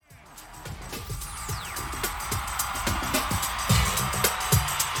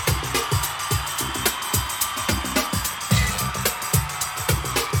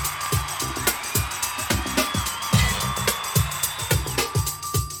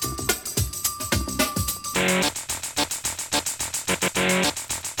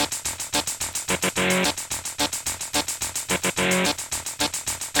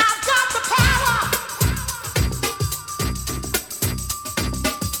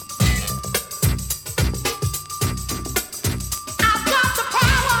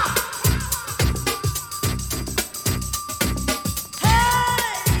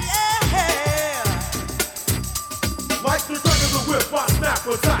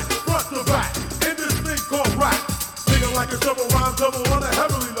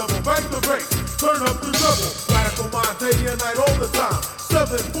night all the time.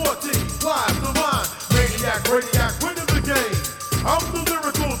 714, live, divine, maniac, radiac, winning the game. I'm the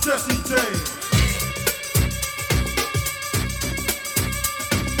lyrical Jesse James.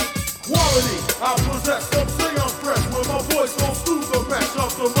 Quality, I possess, some say I'm fresh. When my voice goes through the mesh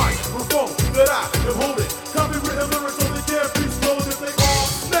of the microphone that I am holding. Copywritten lyrics so they can't be stolen if they all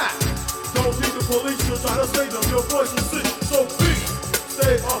snap. Don't need the police to try to save them, your voice will sing. So please,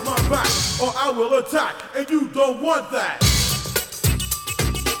 stay off my back, or I will attack, and you don't want that.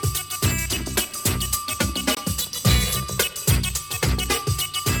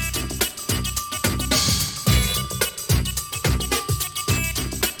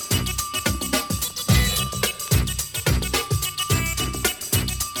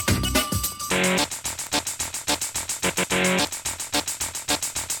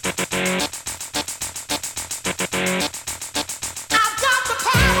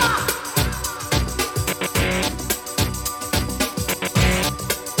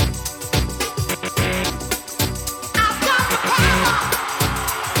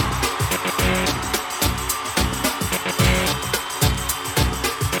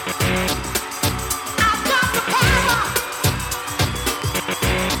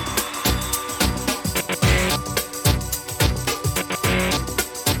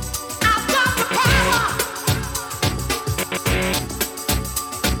 I've got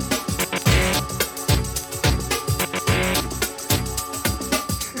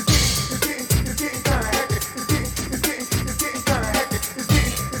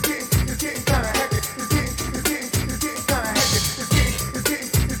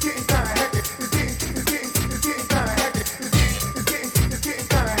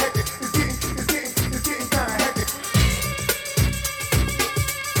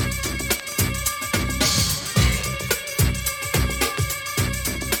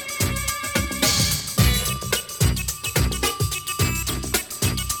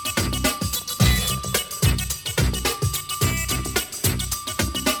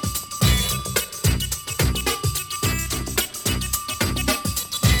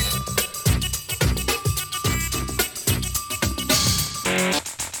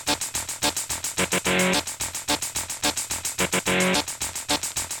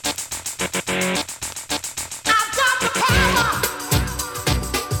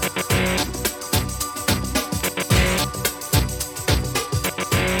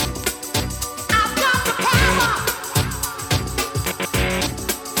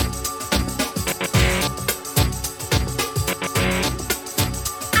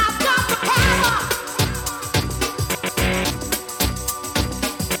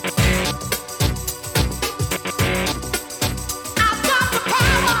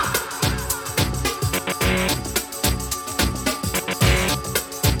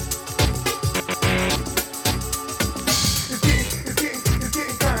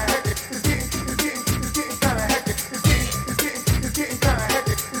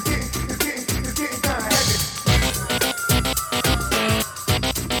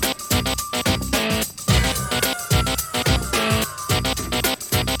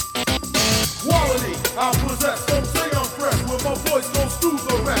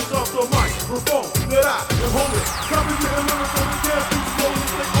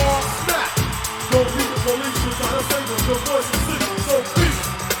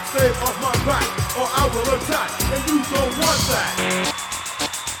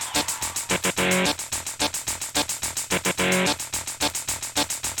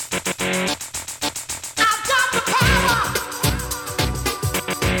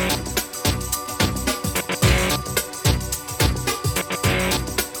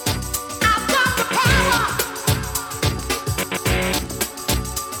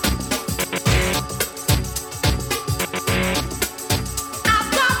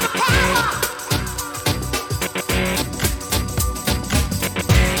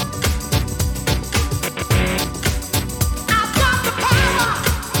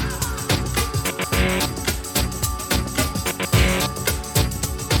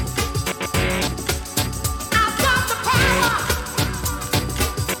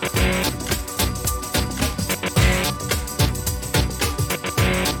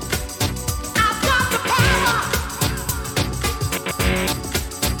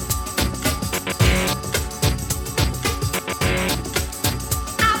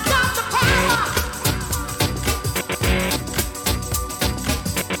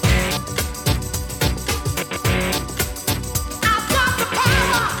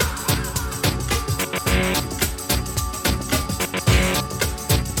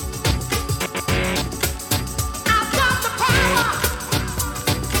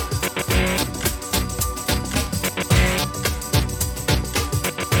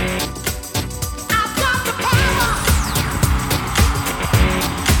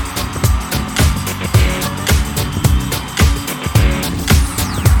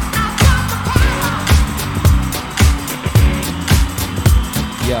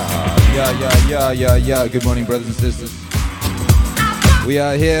Yeah. Good morning, brothers and sisters. We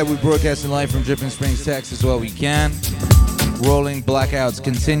are here. We're broadcasting live from Dripping Springs, Texas, while we can. Rolling blackouts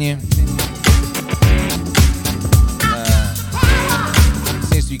continue.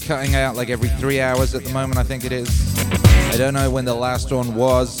 Seems to be cutting out like every 3 hours at the moment, I think it is. I don't know when the last one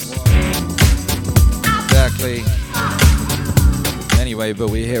was exactly. Anyway, but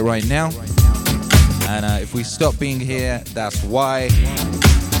we're here right now. And if we stop being here, that's why.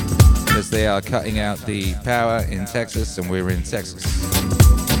 Because they are cutting out the power in Texas, and we're in Texas.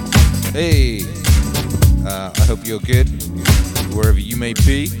 Hey, I hope you're good, wherever you may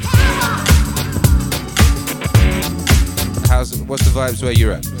be. What's the vibes where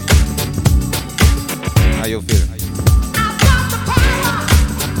you're at? How you feeling?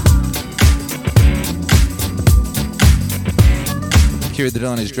 Kira the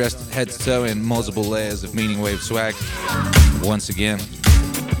Don is dressed head to toe in multiple layers of Meaningwave swag. Once again.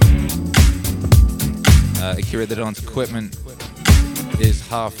 Akira the Don's equipment is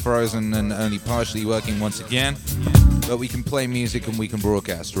half frozen and only partially working once again, but we can play music and we can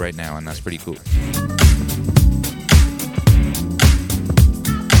broadcast right now, and that's pretty cool.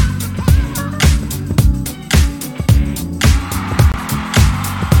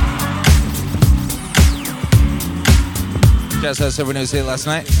 Just as everyone was here last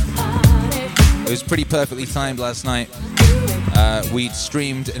night, it was pretty perfectly timed last night. We'd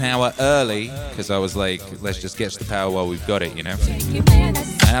streamed an hour early because I was like, let's just get to the power while we've got it, you know? And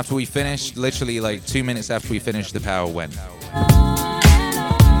after we finished, literally like 2 minutes after we finished, the power went.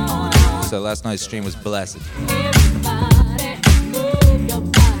 So last night's stream was blessed.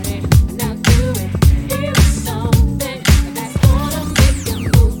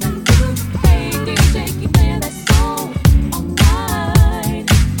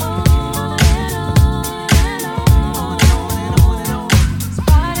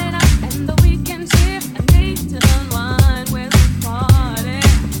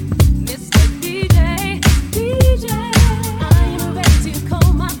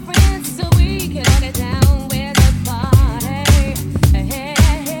 Down where the bar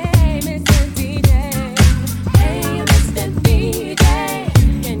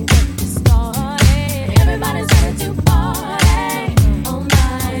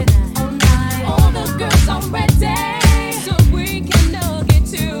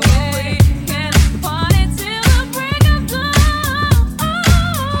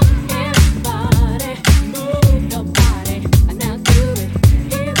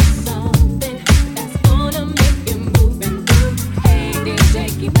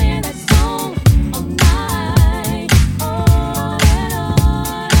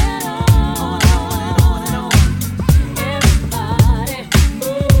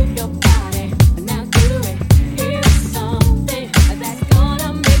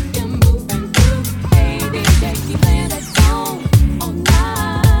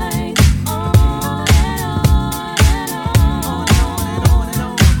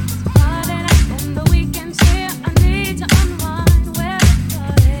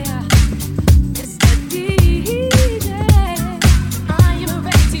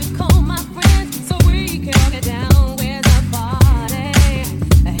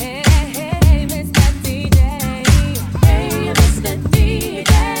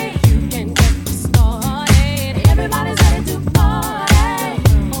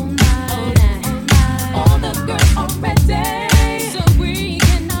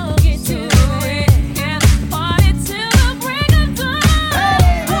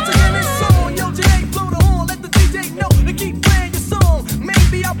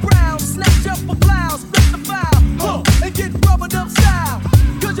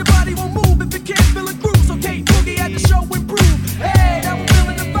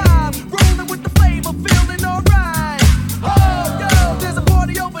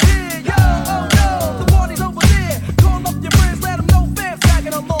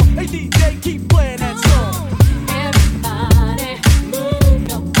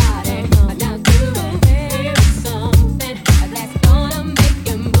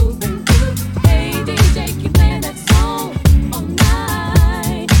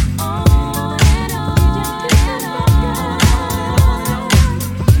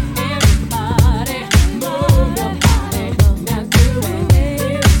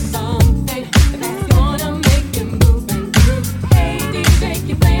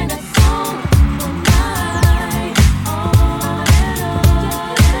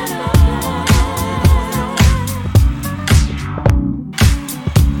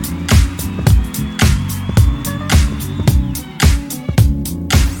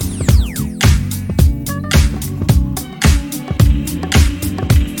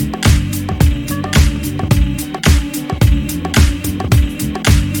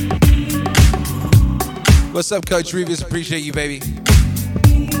What's up, Coach Reeves? Appreciate you, baby. 7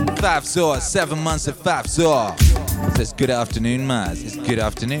 months of 5 Zor. Says good afternoon, Mars. It's good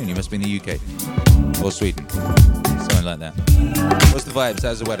afternoon. You must be in the UK or Sweden, something like that. What's the vibes?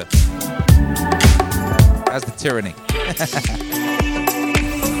 How's the weather? How's the tyranny?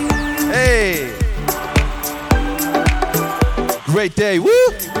 Hey! Great day, woo!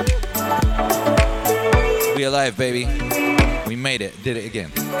 We alive, baby. We made it. Did it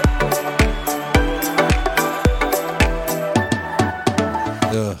again.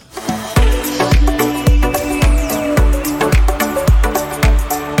 Ugh.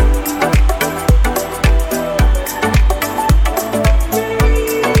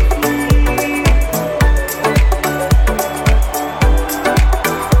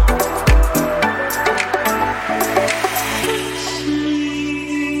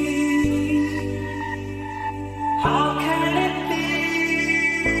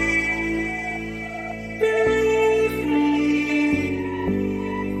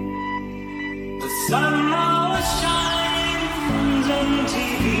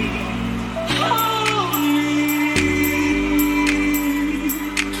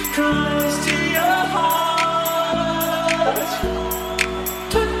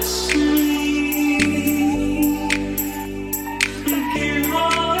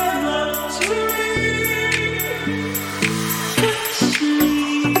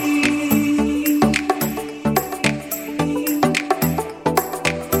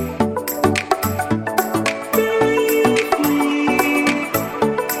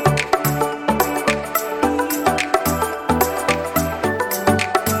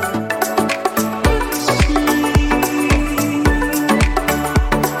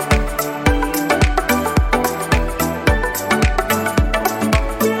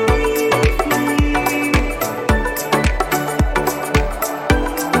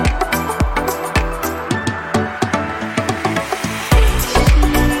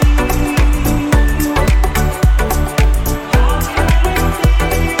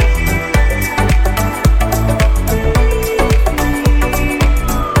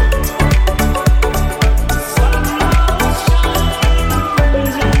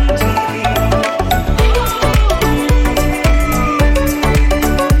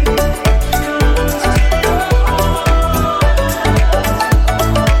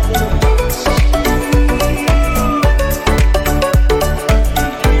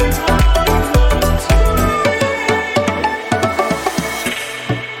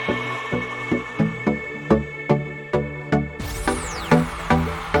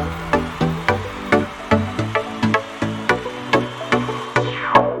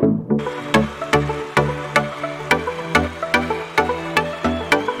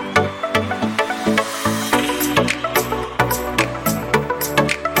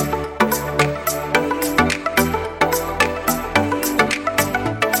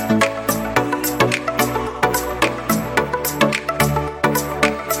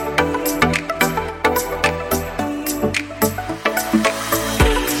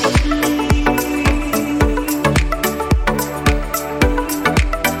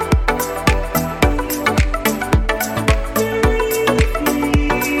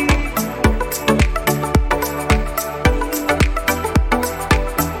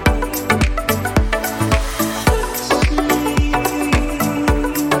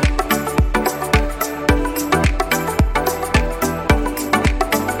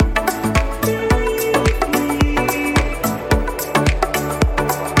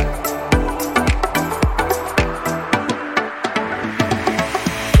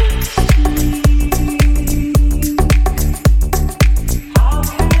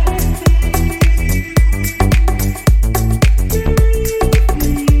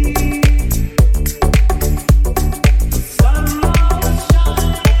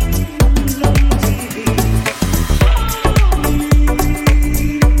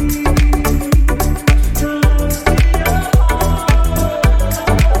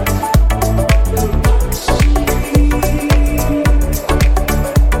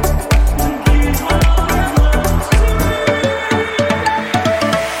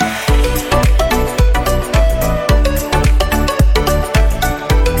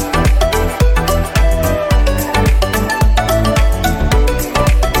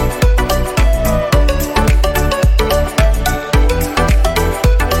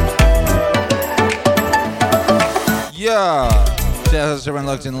 Shout out to everyone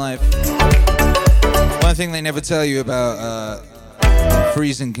locked in live. One thing they never tell you about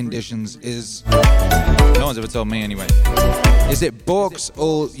freezing conditions is, no one's ever told me anyway, is it balks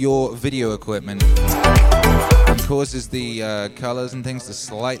all your video equipment and causes the colors and things to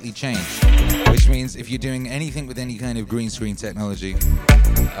slightly change, which means if you're doing anything with any kind of green screen technology,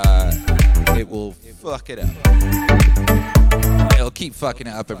 it will fuck it up. It'll keep fucking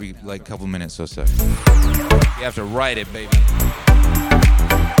it up every like couple minutes or so. You have to write it, baby.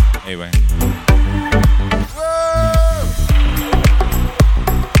 Anyway.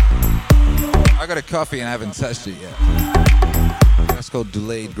 I got a coffee and I haven't touched it yet. That's called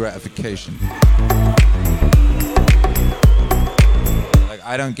delayed gratification. Like,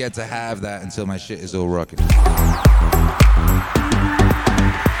 I don't get to have that until my shit is all rocking.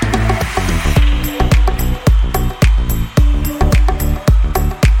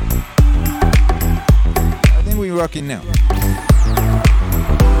 I think we're rocking now.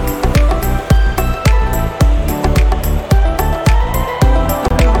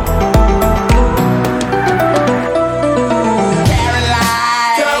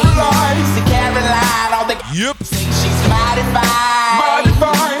 Yep. She's mighty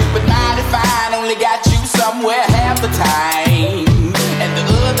fine, but mighty fine only got you somewhere half the time, and the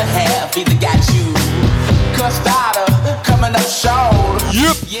other half either got you cussed out or coming up short.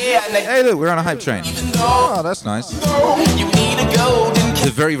 Yep. Yeah. Hey, look, we're on a hype train. Oh, that's nice. You need a golden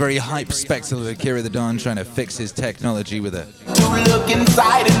The very, very hype spectacle of Akira the Don trying to fix his technology with a to look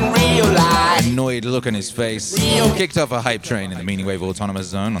inside and realize. annoyed look on his face. Kicked off a hype train in the Meaningwave Autonomous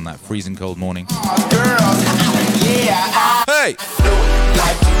Zone on that freezing cold morning. Girls, yeah, Hey!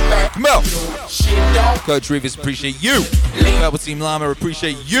 like Come on! shit don't Coach Rivas, appreciate you. Purple Team Llama,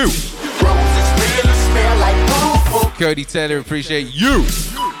 appreciate you. roses really smell like poo-poo. Cody Taylor, appreciate you.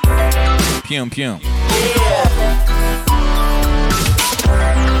 Pum pum. Yeah.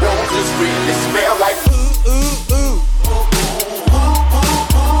 Roses really smell like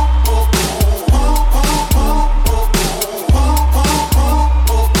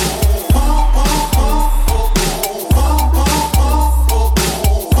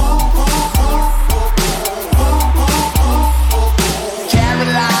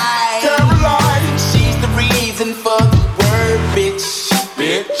Caroline. She's the reason for the word bitch.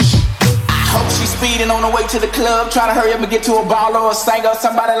 I hope she's speeding on the way to the club, trying to hurry up and get to a baller or a singer or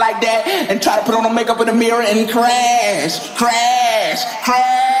somebody like that, and try to put on her makeup in the mirror and crash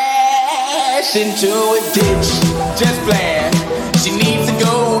into a ditch. Just plan. She needs a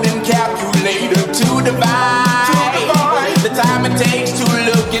golden calculator to divide the time it takes to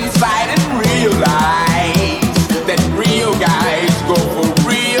look inside and realize that real guys go for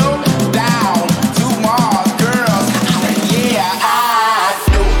real down to Mars. Girls, yeah, I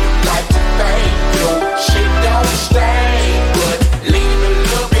know you like to think your shit don't stay, but lean a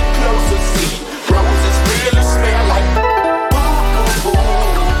little bit closer, see roses really smell like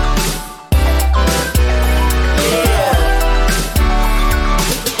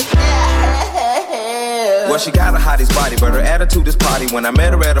Well, she got a hottest body, but her attitude is potty. When I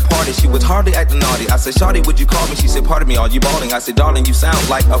met her at a party, she was hardly acting naughty. I said, Shawty, would you call me? She said, pardon me, are you balling? I said, darling, you sound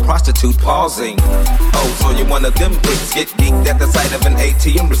like a prostitute pausing. Oh, so you're one of them freaks. Get geeked at the sight of an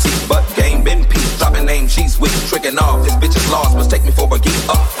ATM receipt. But game been peaked, dropping name, she's weak. Tricking off, this bitch is lost, must take me for a geek.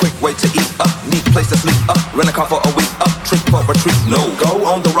 Up, quick way to eat. Up, neat place to sleep. Up, rent a car for a week. Up, trick for retreat. No, go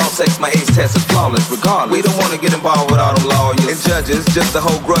on the raw sex, my age test is flawless. Regardless, we don't wanna get involved with all them lawyers and judges, just to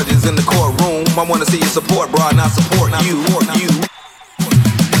hold grudges in the courtroom. I wanna see you support, bro, not support you.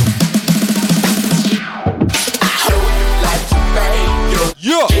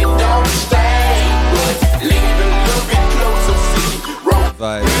 Yeah. it don't stay, but lean a little bit closer, see roses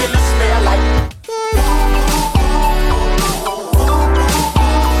Vibe. really smell like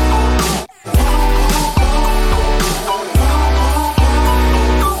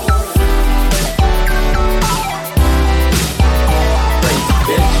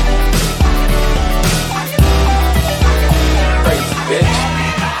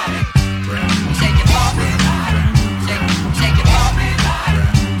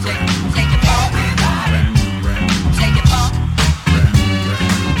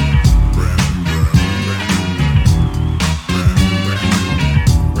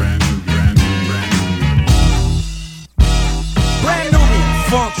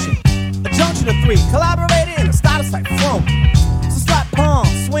function. A junction of three collaborated in a status type flow. So slap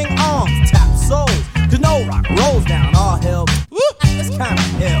palms, swing arms, tap souls. Cause no rock rolls down all hell. It's kind of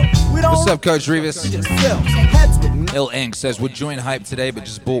hell. We don't What's up, Coach Rivas? just fill heads with Il Inc. says, would join hype today, but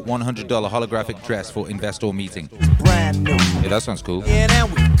just bought $100 holographic dress for investor meeting. brand new. Yeah, that sounds cool.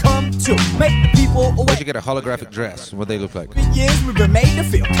 And we come to make the people aware. Where'd you get a holographic dress? What'd they look like? For years we've been made to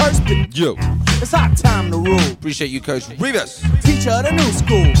feel cursed, but Yo, it's our time to rule. appreciate you, Coach Rivas. Teacher of the new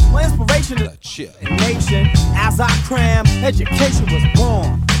school. My inspiration is Shit. the nation. As I cram, education was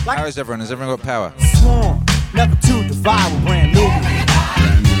born. Like How is everyone? Has everyone got power? swarm. never to divide with brand new.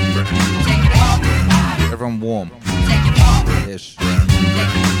 Everyone warm. Ish. Yeah,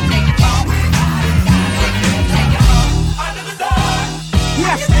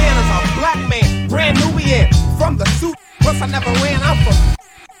 I stand as a black man, brand Nubian. From the suit, plus I never ran out from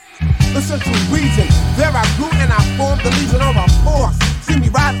the central region. There I grew and I formed the Legion of a Force. See me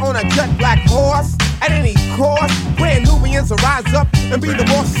ride on a jet black horse. At any cost, brand Nubians will rise up and be the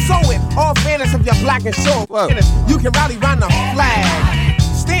boss. So it, all fairness of your black and short. You can rally round the flag.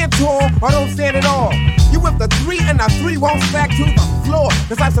 Stand tall or don't stand at all. You with the 3 and the 3 won't stack to the floor.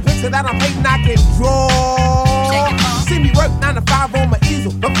 Cause that's a picture that I'm hating I can draw. See me work 9 to 5 on my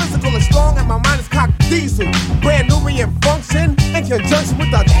easel. My physical is strong and my mind is cocked diesel. Brand Nubian function in conjunction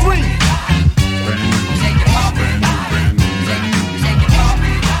with the 3.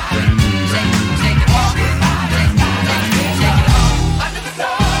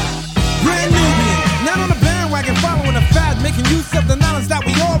 Making use of the knowledge that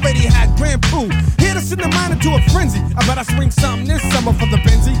we already had. Grand Poo, here to send the mind into a frenzy. I bet I spring something this summer for the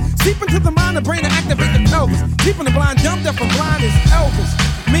Benzie. Seep into the mind, the brain, to activate the pelvis. Keeping the blind dumb, deaf and blind is Elvis.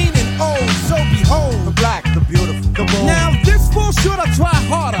 Meaning old, so behold the black, the beautiful, the bold. Now this falls short, I try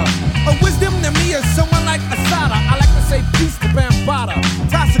harder. A wisdom to me is someone like Asada. I like to say peace to Bambata,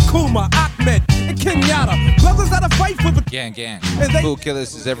 Tasakuma, Ahmed, and Kenyatta. Brothers that are fight for the gang. Cool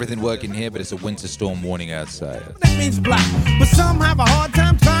Killers is everything working here, but it's a winter storm warning outside. That means black, but some have a hard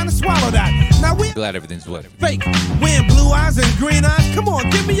time trying to swallow that. Now we glad everything's working. Fake, wearing blue eyes and green eyes. Come on,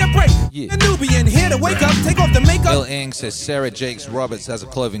 give me a break. Yeah. A Nubian here to wake up, take off the makeup. Bill Ing says Sarah Jakes Roberts has a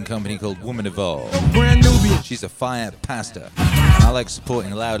clothing company called Woman Evolve. Brand Nubian. She's a fire pastor. And I like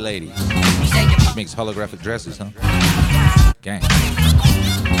supporting loud ladies. She makes holographic dresses, huh? Gang.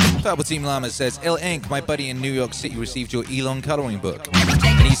 Purple Team Llama says, Il Ink, my buddy in New York City received your Elon coloring book.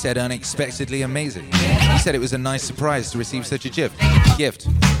 And he said unexpectedly amazing. He said it was a nice surprise to receive such a gift.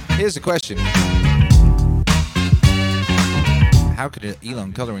 Here's the question. How could an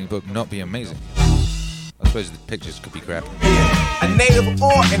Elon coloring book not be amazing? I suppose the pictures could be crap. A native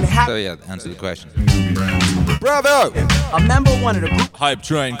or in So yeah, answer the question. Bravo! A member one of the group Hype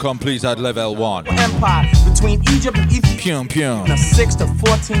train complete at level 1. empire between Egypt and Ethiopia. Pyong. The 6 to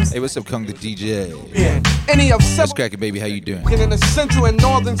 14. Hey, what's up, Kong the DJ? Yeah. Any of What's seven cracking, baby? How you doing? in the central and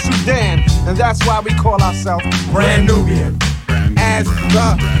northern Sudan, and that's why we call ourselves Brand Nubian. As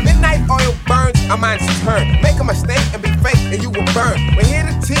the midnight oil burns, our minds turn. Make a mistake and be fake, and you will burn. We're here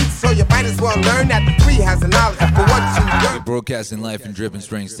to teach, so you might as well learn that the 3 has the knowledge for what you learn. We're broadcasting live from Dripping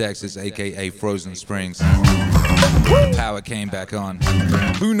Springs, Texas, aka Frozen Springs. Power came back on.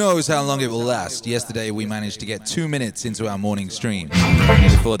 Who knows how long it will last? Yesterday we managed to get 2 minutes into our morning stream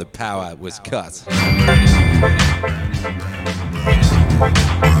before the power was cut.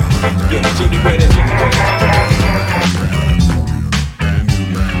 Getting jiggy with it.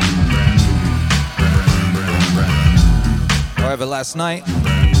 However, last night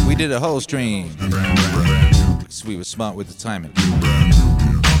we did a whole stream because we were smart with the timing.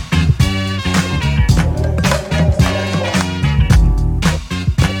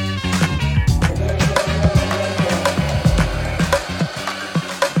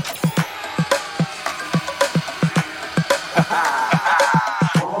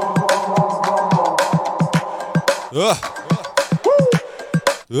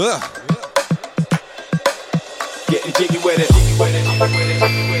 Getting jiggy with it.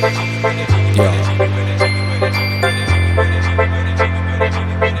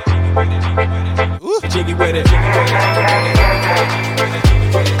 Jiggy with it.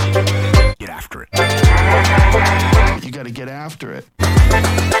 Get after it. You gotta get after it.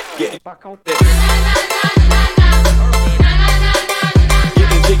 Get back on it.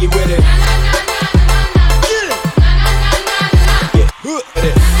 Getting jiggy with it.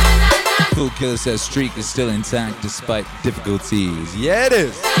 Cool Killer says streak is still intact despite difficulties. Yeah, it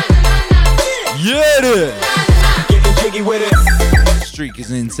is. Yeah, it is. Getting jiggy with it. Streak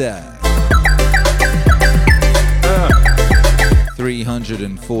is intact.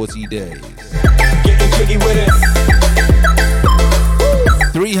 340 days. Getting jiggy with it.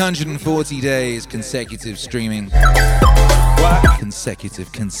 340 days consecutive streaming. What?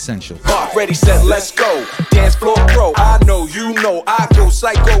 Consecutive consensual. Ready, set, let's go. Dance floor pro. I know, you know, I go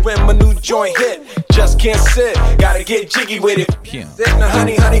psycho when my new joint hit. Just can't sit, gotta get jiggy with it. Yeah. Now,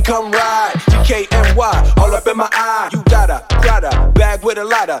 honey, come ride. DKNY, all up in my eye. You got a bag with a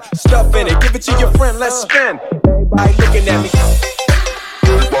lot of stuff in it. Give it to your friend, let's spin. Everybody looking at me.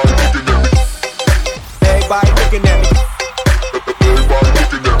 Everybody looking at me.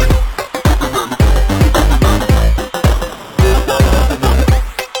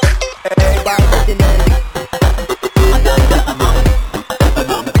 Everybody looking at me.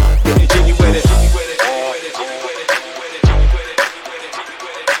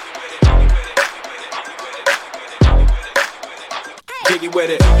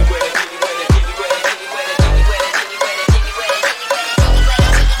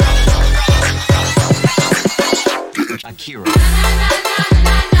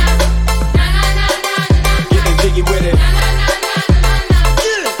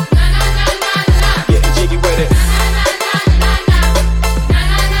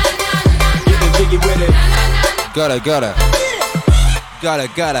 Gotta.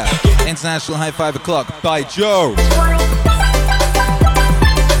 International High 5 o'clock by Joe.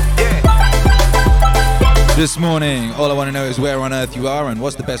 This morning, all I want to know is where on earth you are and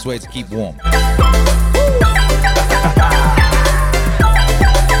what's the best way to keep warm.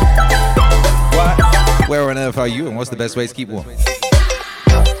 Where on earth are you and what's the best way to keep warm?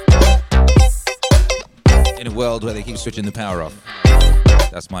 In a world where they keep switching the power off.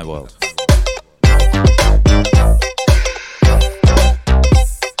 That's my world.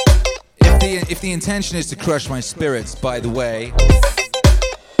 If the intention is to crush my spirits, by the way,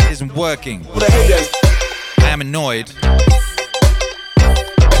 it isn't working. I am annoyed.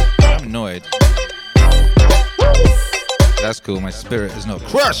 That's cool, my spirit is not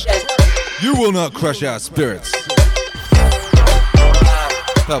crushed. You will not crush our spirits.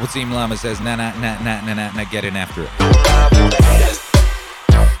 Purple Team Llama says, nah, getting after it.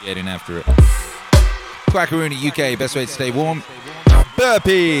 Getting after it. Quackaroony UK, best way to stay warm.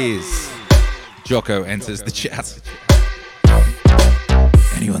 Burpees. Jocko enters the chat.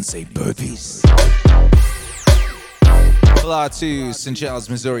 Anyone say burpees? Blah2, St. Charles,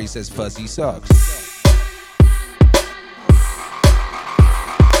 Missouri says fuzzy socks.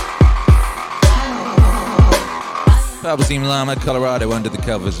 Purple Team Llama, Colorado, under the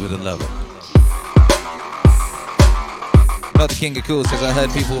covers with a lover. Not the King of Cool says, I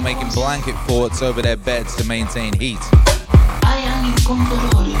heard people making blanket forts over their beds to maintain heat.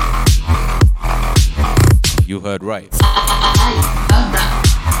 You heard right.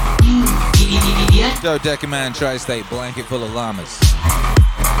 Dodeca Man, Tri-State, blanket full of llamas.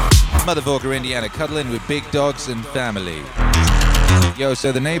 Motherfucker, Indiana, cuddling with big dogs and family. Yo,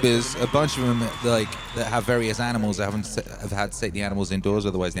 so the neighbors, a bunch of them that have various animals, have had to take the animals indoors,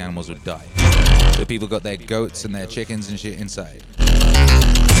 otherwise the animals would die. So people got their goats and their chickens and shit inside.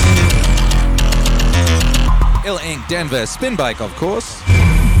 Ill Inc. Denver, spin bike, of course.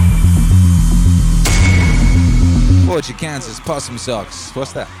 Fortune, Kansas, possum socks.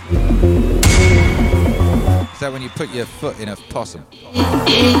 What's that? Is that when you put your foot in a possum?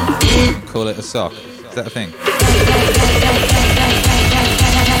 Call it a sock. Is that a thing?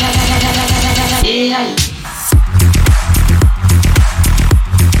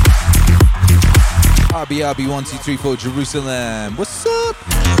 RBRB1234 Jerusalem. What's up?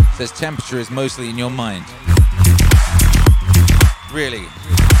 Says temperature is mostly in your mind. Really?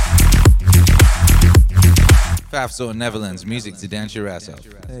 Fafs or Netherlands, music to dance your ass off.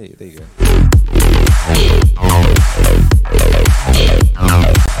 Hey, there you go.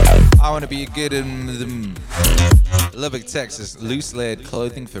 I want to be a good in Lubbock, Texas. Loose layered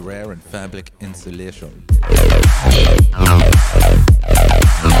clothing for air and fabric insulation.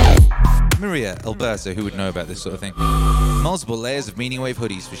 Maria, Alberta, who would know about this sort of thing? Multiple layers of Meaningwave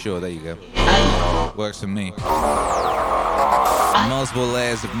hoodies for sure. There you go. Works for me. Multiple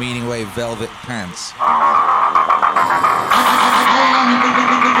layers of Meaningwave velvet pants.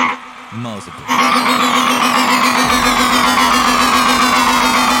 Multiple.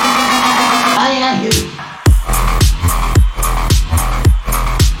 I am you.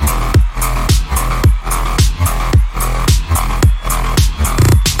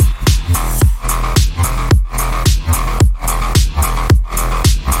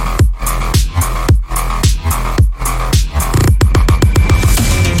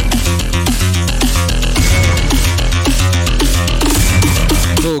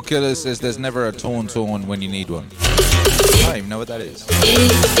 Killer says there's never a torn when you need one. I don't even know what that is.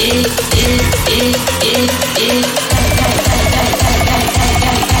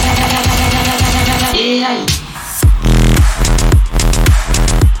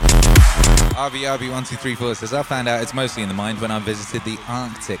 RBRB1234 says, I found out it's mostly in the mind when I visited the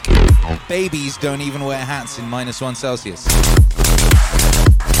Arctic. Babies don't even wear hats in -1 Celsius.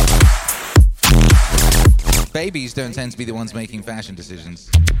 Babies don't tend to be the ones making fashion decisions.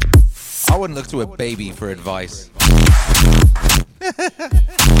 I wouldn't look to a baby for advice.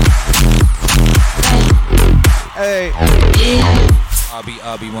 Hey.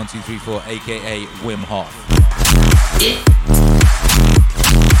 RBRB1234, aka Wim Hof.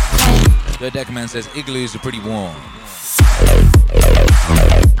 The Deckman says igloos are pretty warm.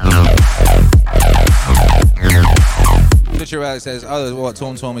 Butcher Alex says, oh, what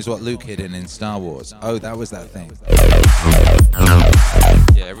Torm is what Luke hid in Star Wars. Oh, that was that thing.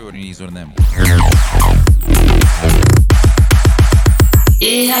 Yeah, everybody needs one of them.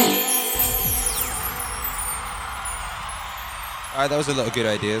 Alright, that was a lot of good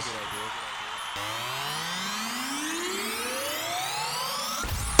ideas.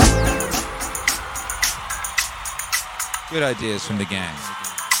 Good ideas from the gang.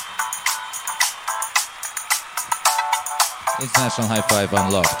 International High Five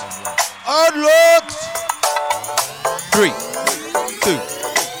unlocked. Unlocked! 3, 2,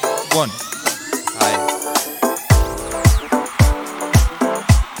 1. Hi.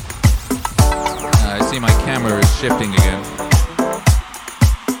 I see my camera is shifting again.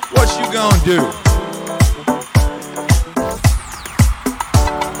 What you gonna do?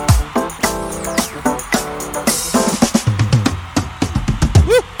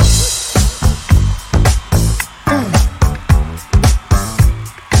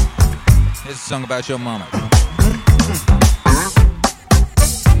 Here's a song about your mama.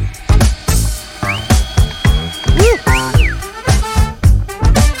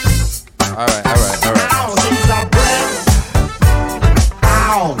 All right.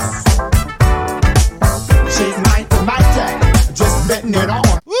 She's mighty, just letting it on.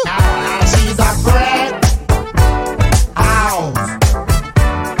 She's a bread house.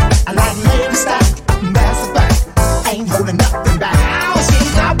 I like lady stack, that's a fact. Ain't holding nothing back.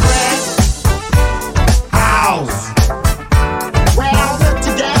 She's a bread house. Well, put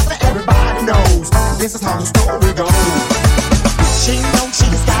together, everybody knows this is how the story goes. She knows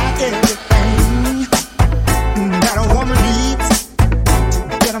she's got everything that a woman needs to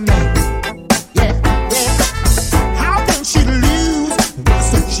get a man. How can she lose with the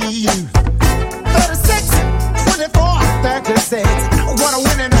suit she used? 36, 24, 36. What a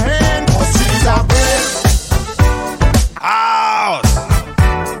winning hand, 'cause she's a bread house.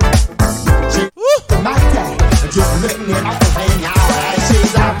 She's mighty, just letting it off the hang out.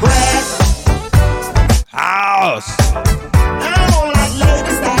 She's a bread house. I don't like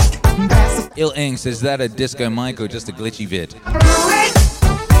ladies that Il Inks, is that a disco mic or just a glitchy vid? bread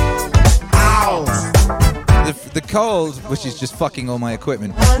house. The cold, which is just fucking all my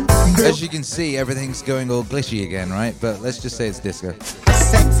equipment. As you can see, everything's going all glitchy again, right? But let's just say it's disco.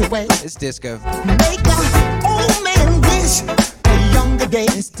 Sexy way. It's disco. Make a old man wish a younger day.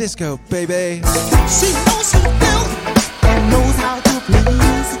 It's disco, baby. She knows she will and knows how to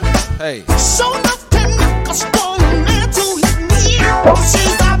please. Hey. So enough to knock a strong man to his knees.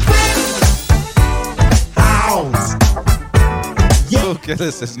 She's a brick house. Yeah, Oh,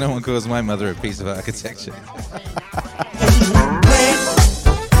 goodness, says no one calls my mother a piece of architecture. brick.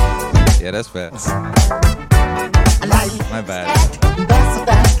 Yeah, that's fair. Like My bad. that's a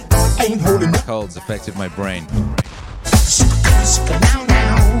fact. Ain't holding up. Cold's affected my brain. Now,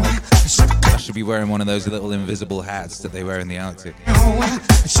 now. I should be wearing one of those little invisible hats that they wear in the Arctic.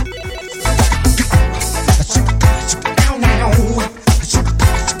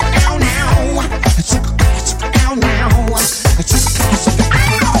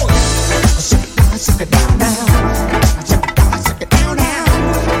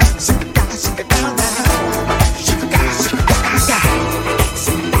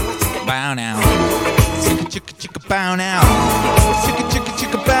 Bow now. Chicka chicka chicka bow now. Chicka chicka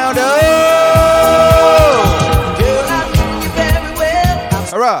chicka bow now.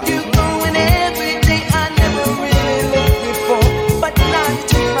 Hurrah!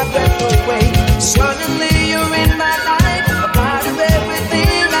 Suddenly you're in my life, a part of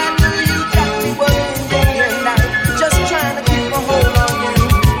everything I do. You got me working day and night, just trying to keep a hold on you.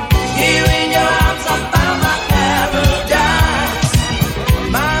 Here in your arms I found my paradise,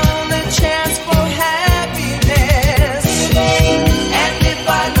 my only chance for happiness.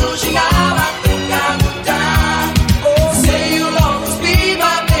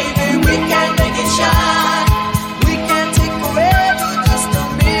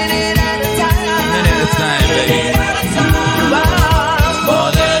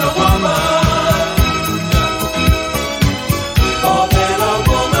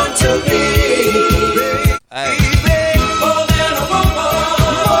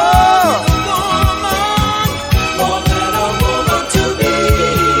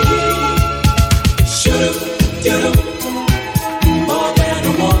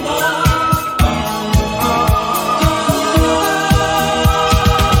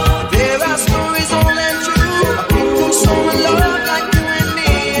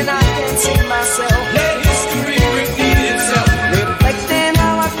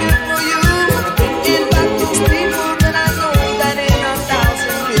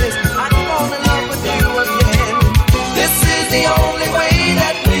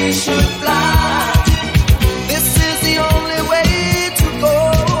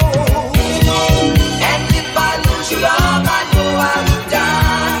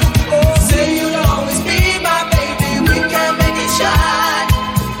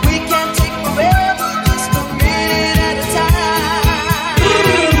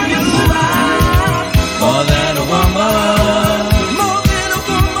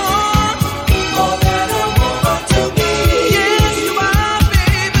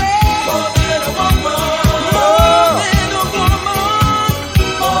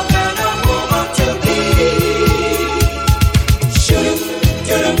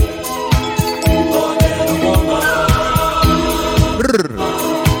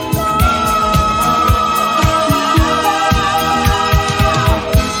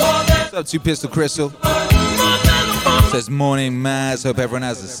 Two Pistol Crystal says, morning, Maz. Hope everyone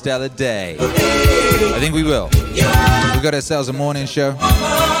has a stellar day. I think we will. We got ourselves a morning show.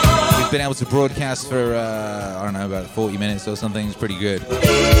 We've been able to broadcast for, I don't know, about 40 minutes or something. It's pretty good.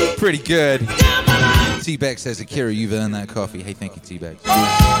 Pretty good. T-Bex says, Akira, you've earned that coffee. Hey, thank you, T-Bex.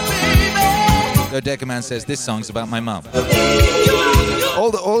 Dodecaman says, this song's about my mum.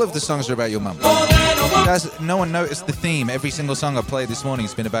 All of the songs are about your mum. Guys, no one noticed the theme. Every single song I played this morning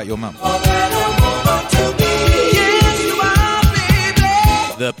has been about your mum.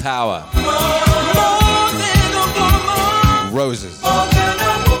 The power. Roses.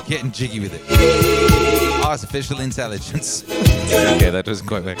 Getting jiggy with it. Artificial intelligence. Okay, that doesn't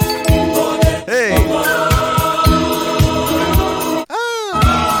quite work. Hey!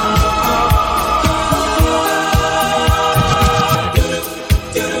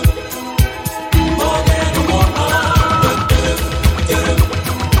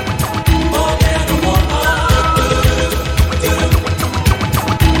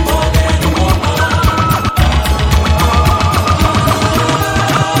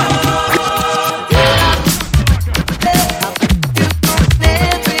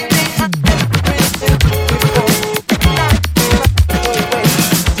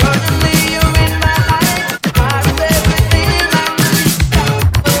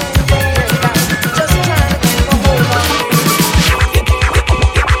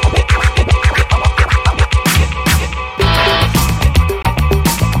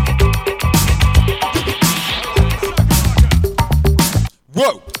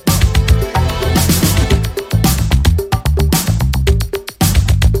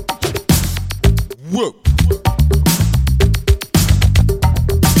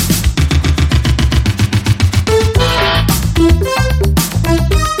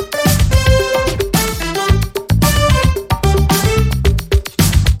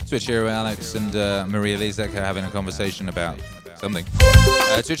 Twitcher Alex and Maria Lizak are having a conversation about something.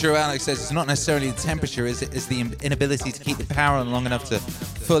 Twitcher Alex says it's not necessarily the temperature, it's the inability to keep the power on long enough to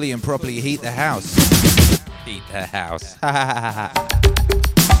fully and properly heat the house. Heat the house.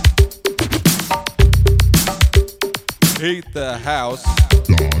 Heat the house.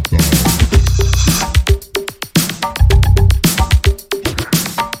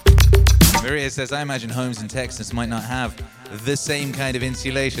 Maria says, I imagine homes in Texas might not have the same kind of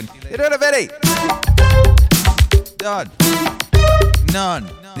insulation. They don't have any. None.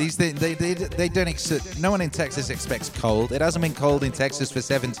 These they don't accept. No one in Texas expects cold. It hasn't been cold in Texas for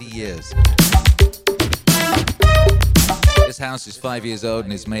 70 years. This house is 5 years old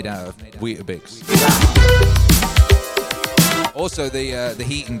and it's made out of Weetabix. Also, the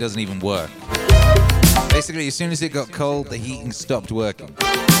heating doesn't even work. Basically, as soon as it got cold, the heating stopped working.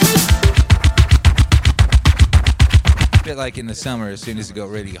 A bit like in the summer, as soon as it got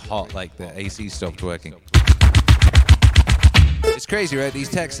really hot, like the AC stopped working. It's crazy, right? These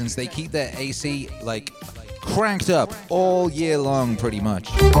Texans, they keep their AC like cranked up all year long, pretty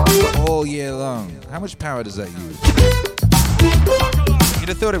much. All year long. How much power does that use? You'd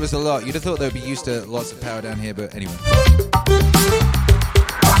have thought it was a lot. You'd have thought they'd be used to lots of power down here, but anyway.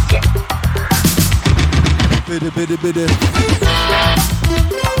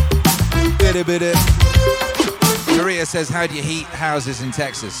 Maria says, how do you heat houses in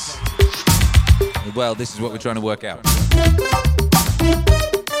Texas? Well, this is what we're trying to work out.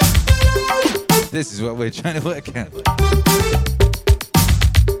 This is what we're trying to work out.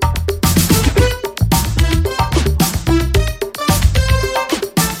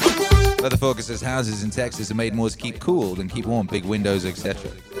 Other focus says houses in Texas are made more to keep cool than keep warm, big windows,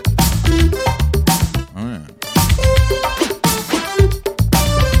 etc. Yeah,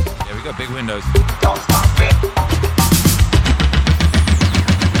 we got big windows. Don't stop it.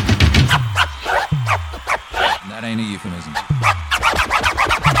 That ain't a euphemism.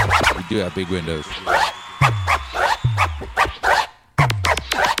 We do have big windows.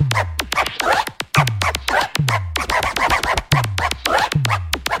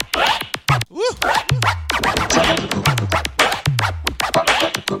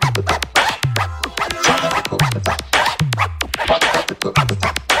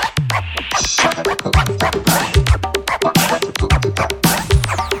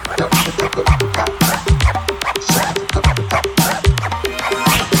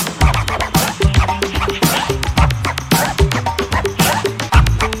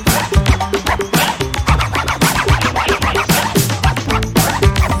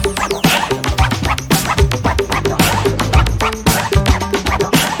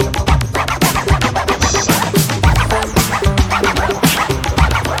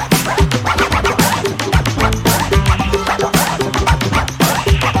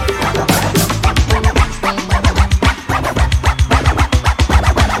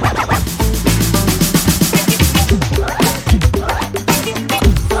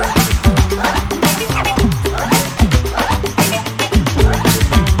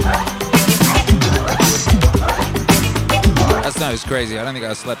 crazy. I don't think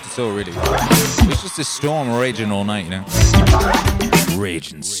I slept at all, really. It's just a storm raging all night, you know?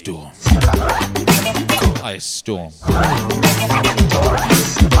 Raging storm. Ice storm.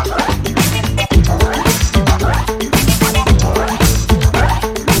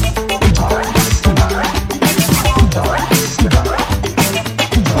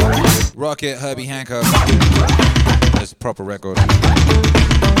 Rocket, Herbie Hancock. That's a proper record.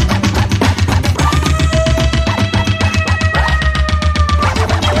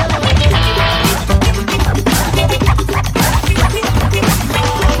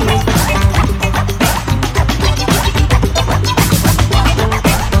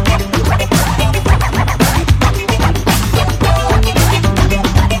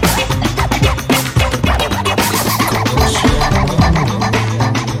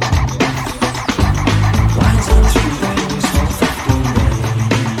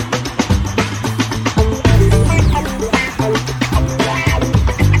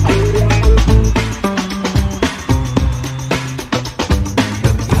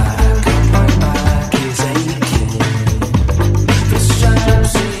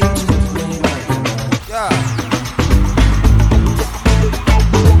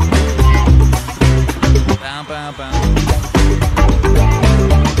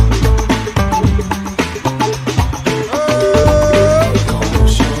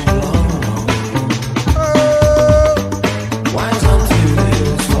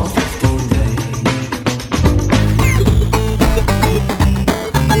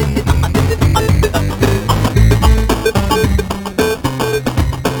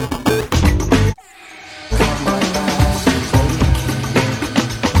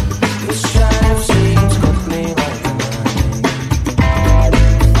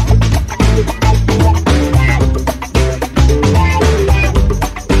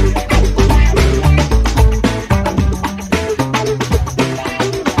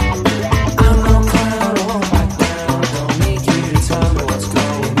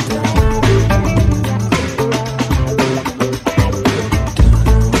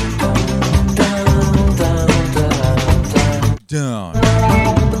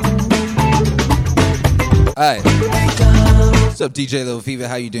 What's up, DJ Little Fever?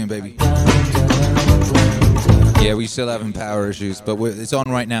 How you doing, baby? Yeah, we still having power issues, but it's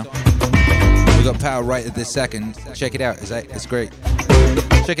on right now. We got power right at this second. Check it out. It's great.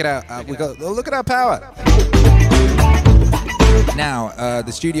 Check it out. Look at our power. Now,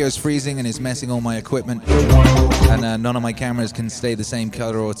 the studio's freezing and it's messing all my equipment, and none of my cameras can stay the same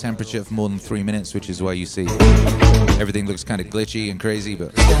color or temperature for more than 3 minutes, which is why you see everything looks kind of glitchy and crazy,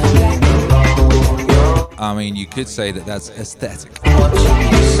 but I mean, you could say that that's aesthetic.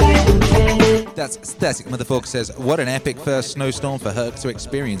 That's aesthetic. Motherfucker says, what an epic first snowstorm for her to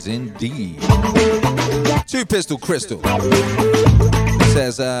experience indeed. Two Pistol Crystal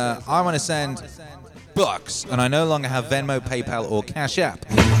says, I want to send bucks, and I no longer have Venmo, PayPal, or Cash App.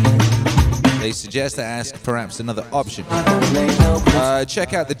 They suggest I ask perhaps another option.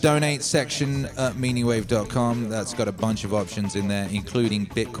 Check out the donate section at Meaningwave.com. That's got a bunch of options in there, including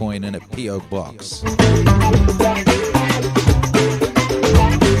Bitcoin and a P.O. box.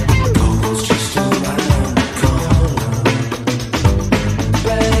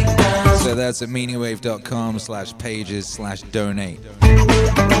 So that's at Meaningwave.com/pages/donate.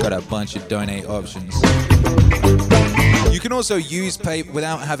 Got a bunch of donate options. You can also use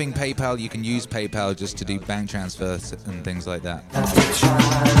without having PayPal, you can use PayPal just to do bank transfers and things like that.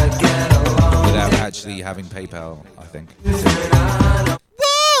 Without actually having PayPal, I think.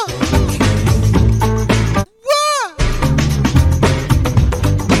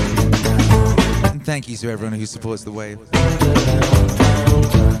 And thank you to everyone who supports the wave.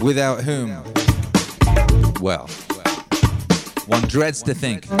 Without whom, well, one dreads to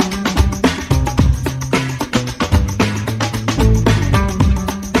think.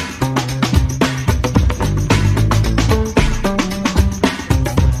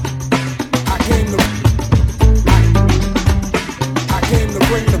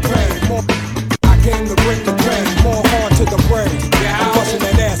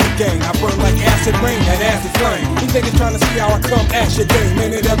 Niggas trying to see how I come at your game.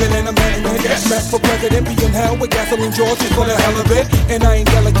 Ain't it evident I'm at it? Mess for president, be in hell with gasoline Georges for the hell of it. And I ain't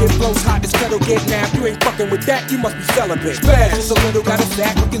delicate, flows hot as kettle get napped. You ain't fucking with that, you must be celibate. Bad, just a little, got a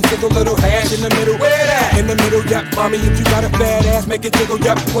sack, we can sizzle a little hash in the middle. Where that? In the middle, yep. Mommy, if you got a fat ass, make it jiggle,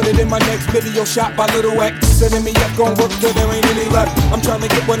 yep. Put it in my next video shot by Little X. Sending me up, gon' work till there ain't any left. I'm trying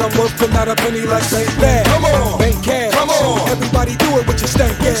to get what I'm worth, but not a penny less. Ain't bad, come on, bank cash. Come on. Everybody do it with your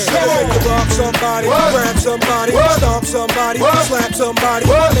stank ass. Make you rob somebody, grab somebody, stomp somebody, slap somebody.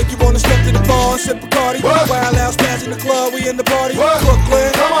 Make you wanna step to the bar, sip Bacardi. Wild out, smash in the club, we in the party. Brooklyn,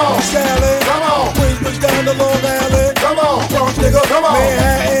 Shaolin, Queensbridge down the Long Island. Bronx nigga,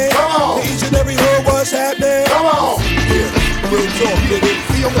 Manhattan. Each and every hood, what's happening? Real talk, nigga.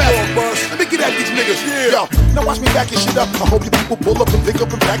 Let me get at these niggas. Yo, now watch me back your shit up. I hope you people pull up and pick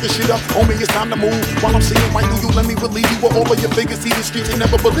up and pack your shit up. Homie, it's time to move. While I'm seeing right through you, let me relieve you with all of your figures. See the streets and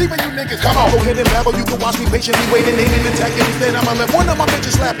never believe in you niggas. Come on, go ahead and babble. You can watch me patiently waiting, they didn't attack you. Instead, I'ma let one of my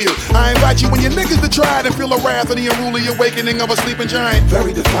bitches slap you. I invite you and your niggas to try it and feel the wrath of the unruly awakening of a sleeping giant.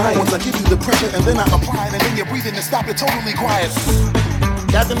 Very defiant. Once I give you the pressure and then I apply it, and then you're breathing and stop it totally quiet.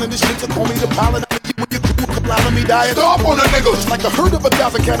 Gathering this shit to call me the pilot. When you allowing me diet. Stop on a nigga. Just like a herd of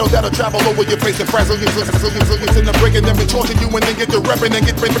 1,000 cattle that'll travel over your face and frazzle you. So in the break and then be torture you and then get your reppin' and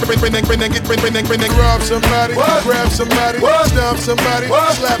get rob somebody, grab somebody, stomp somebody,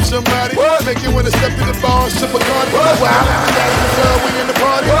 slap somebody, make you wanna step to the bar, sip a Bacardi. Wow, we in the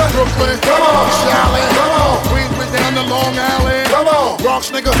party. Brooklyn, Shaolin, Queensbridge down to Long Island.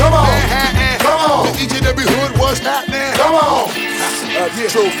 Bronx nigga, Manhattan. Each and every hood, what's happening? Come on.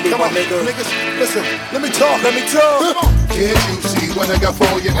 Truthfully, my nigga. Niggas, listen, let me talk. Can't you see what I got for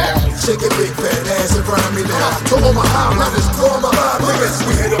you now? Shake your big fat ass in front of me now. To all my high runners, to all my live niggas.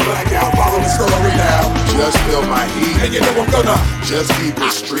 We hit a blackout, follow the story now. Just feel my heat, and you know I'm gonna just keep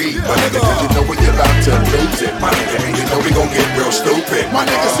it street. My nigga, cause you know when you're about to lose it. My nigga, and you know we gon' get real stupid. My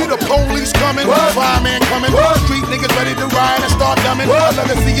nigga, see the police coming, fireman coming. Street niggas ready to ride and start dumbing. I love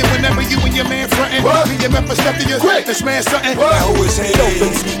to see you whenever you and your man frontin'. BMF for step to your this man something. Now who is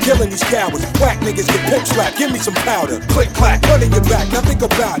hating? Killing these cowards. Whack niggas get pimp slapped. Give me some powder. Click clack, running your back. Now think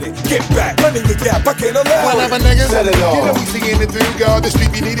about it. Get back, running your gap. I can't allow whatever it. Niggas, set it off. You know we seeing it through, God. The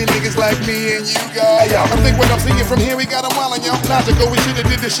street be needing niggas like me and you, God. I think what I'm seeing from here, we got them wildin', yo. Logical, we shoulda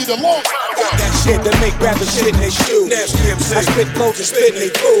did this shit a long time ago. That shit that make rappers shit in they shoes. Nasty MC. I spit flows and spit in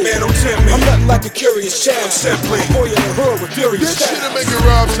they food. Man, don't tempt me. I'm nothing like a curious child. I'm simply boy in the hood with furious this shit'll make you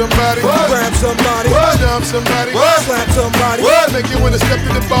rob somebody, grab somebody, stomp somebody, slap somebody, make you wanna step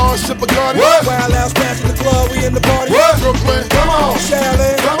to the bar, sip a Bacardi. Wild out, smash in the club, we in the party. Brooklyn,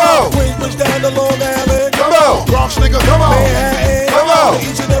 Shaolin, Queensbridge down to Long Island. Bronx nigga, Manhattan,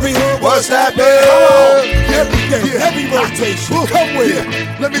 each and every hood, what's happening? Every day, heavy rotation. Come with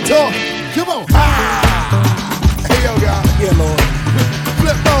it. Let me talk. Come on. Hey yo, y'all. Yeah, Lord.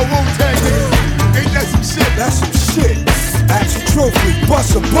 Flip mode, Wu-Tang, nigga. Ain't that some shit? That's some shit. Action trophy,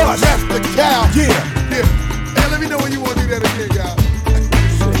 bust a bust. That's the cow. Yeah. Hey, let me know when you wanna do that again, y'all.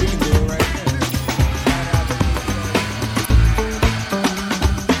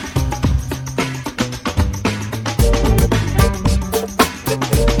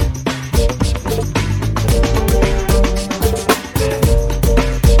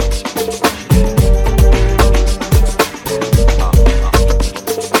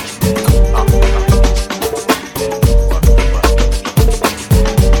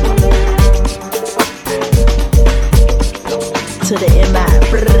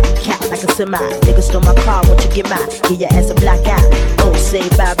 Nigga stole my car, won't you get mine? Give your ass a black eye. Oh, say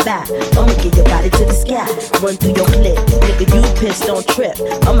bye-bye. I'ma get your body to the sky. Run through your clip. Nigga, you pissed, don't trip.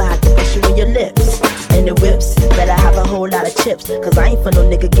 I'ma have to push you in your lips. And the whips, better have a whole lot of chips. Cause I ain't for no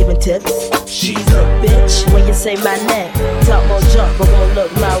nigga giving tips. She's a bitch. When you say my name, talk more junk, but won't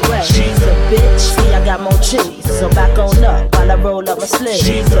look my way. She's a bitch. See, I got more cheese. So back on up while I roll up my sleeve.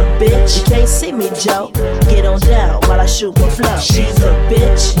 She's a bitch. You can't see me, Joe. Get on down while I shoot my flow. She's a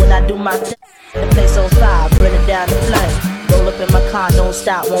bitch. When I do my thing, the place on fire, burn it down the flame. Roll up in my car, don't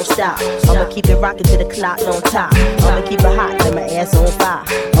stop, won't stop. I'ma keep it rockin' till the clock don't top. I'ma keep it hot till my ass on fire.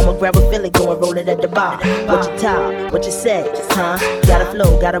 I'ma grab a Philly, go and roll it at the bar. What you talk, what you say, huh? Gotta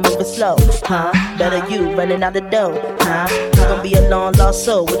flow, gotta move it slow, huh? Better you running out the door, huh? It's gonna be a long lost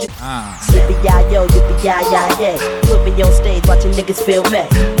soul. What you yippee-yi-yo, yippee-yi-yi-yay. Put me on stage, watching niggas feel me.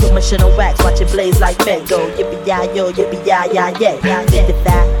 Put my shit on wax, watch it blaze like me. Go yippee-yi-yo, yippee-yi-yi-yay.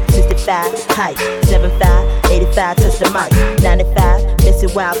 55, 65, height, 75, 85, touch the mic. 95, miss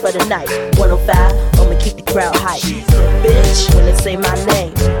it wild for the night. 105, I'ma keep the crowd hype. She's a bitch when they say my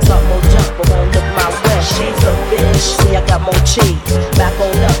name. Talk more junk, but won't look my way. She's a bitch. See, I got more cheese. Back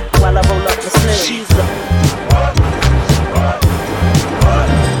on up while I roll up the sleeve. She's a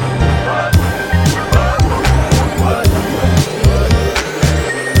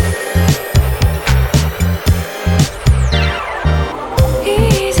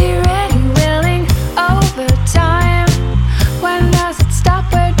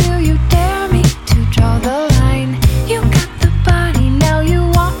You got the body, now you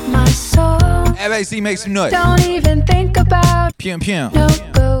want MAC, make some noise. Don't even think about Pew pew. no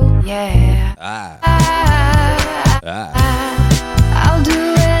go, yeah. I'll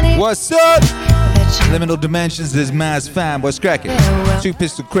do anything. What's up? Liminal Dimensions, this Maz fam. What's cracking? Two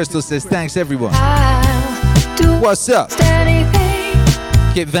Pistol Crystal says thanks everyone. I'll do What's up? anything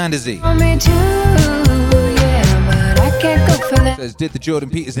Kit Vanderzee for me too, yeah. But I can't go for that. says, did the Jordan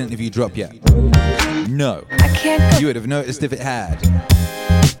Peters interview drop yet? No. I can't go. You would have noticed if it had.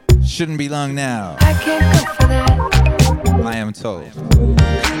 Shouldn't be long now, I can't go for that. I am told.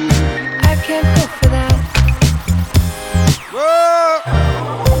 I can't go for that. Whoa!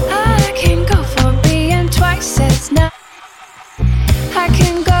 I can go for being twice as nice. I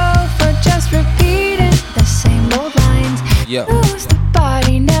can go for just repeating the same old lines. Yo, Lose the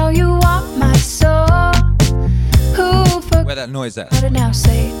body, now you want my soul. Who forgot where that noise at? to now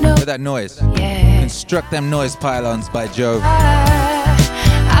say no? Where that noise? Yeah. Construct them noise pylons by Jove.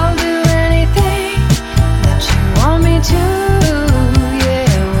 I'll do anything that you want me to. Yeah,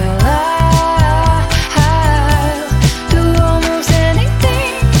 well, I'll do almost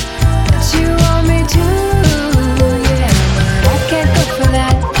anything that you want me to. Yeah, but I can't go for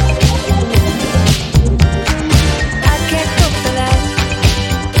that. I can't go for that.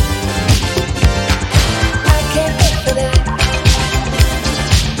 I can't go for that.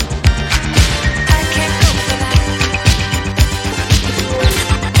 I can't go for that.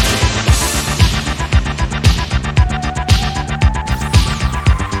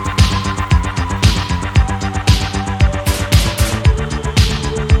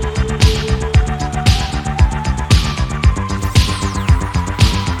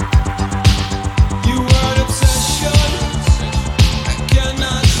 You are an obsession. I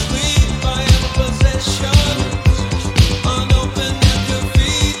cannot sleep. I am a possession. Unopened at your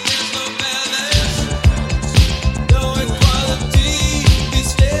feet. There's no balance. No equality. Be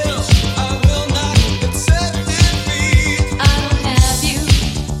still. I will not accept defeat. I will have you,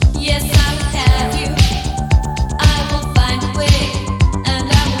 yes I will have you. I will find a way, and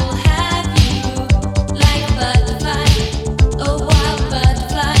I will have you like a butterfly, a wild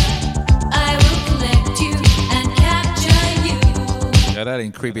butterfly. I will collect you and capture you. Yeah, that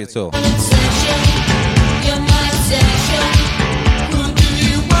ain't creepy at all. An obsession, you're my obsession. Who do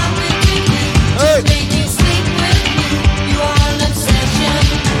you want me to be? To make you sleep with me. You are an obsession,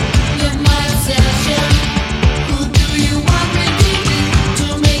 you're my obsession. Who do you want me to be? To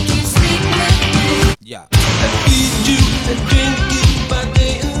make you sleep with me. Yeah. I feed you and drink you by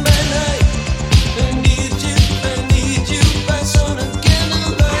day and by night. I need you by sun and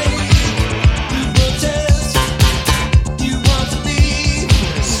candlelight. You protest, you want to leave.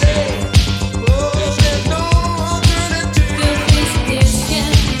 Say, oh, there's no alternative. Your face appears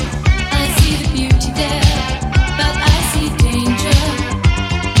again. I see the beauty there, but I see danger.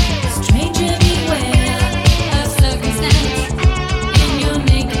 Stranger beware of circumstance in your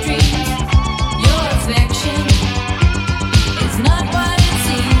naked dreams. Your affection is not what it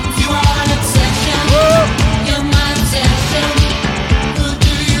seems. You are an obsession. You're my obsession. Who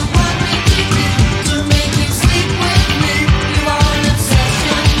do you want me to be? To make you sleep with me. You are an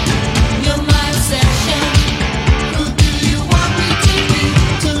obsession. You're my obsession. Who do you want me to be?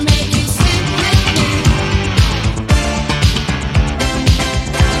 To make you sleep with me.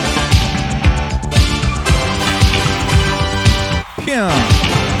 Pew.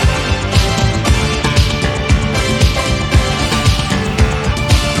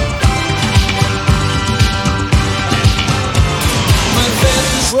 My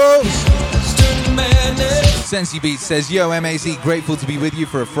fantasy Whoa. has turned to madness. Sensi Beat says, yo, MAC, grateful to be with you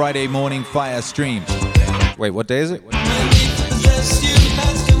for a Friday morning fire stream. Wait, what day is it? My need to possess you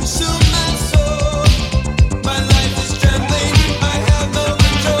has consumed my soul. My life is trembling. I have no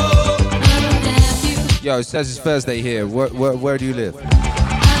control. I will have you. Yo, it says it's Thursday here. Where do you live? I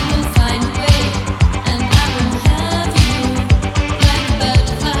will find a way, and I will have you like a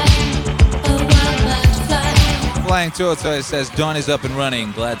butterfly, a wild butterfly. Flying Tortoise, it says, Dawn is up and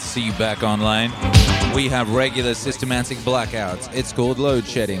running. Glad to see you back online. We have regular systematic blackouts. It's called load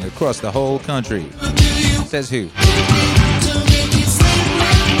shedding across the whole country. Says who? To make you sleep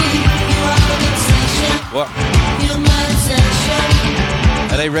with me, you are an obsession. What? You're my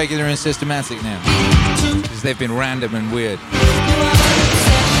obsession. Are they regular and systematic now? Because they've been random and weird You are an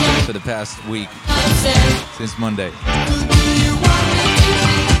obsession. for the past week, Obsession. since Monday. Who do you want me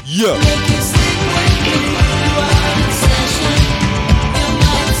to be? Yo! Make you sleep with me. You are an obsession. You're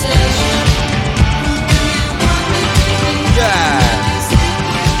my obsession. Who do you want me to be? Yeah!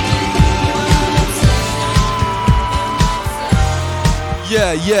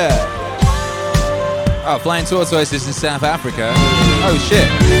 Yeah, yeah. Oh, Flying Tortoise is in South Africa. Oh, shit.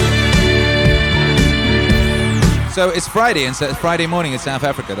 So it's Friday, and so it's Friday morning in South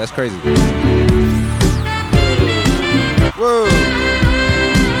Africa. That's crazy. Whoa.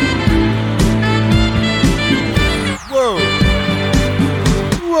 Whoa.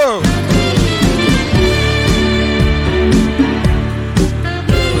 Whoa.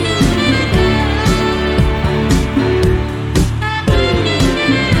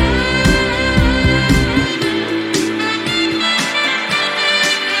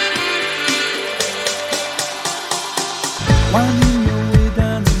 Winding your way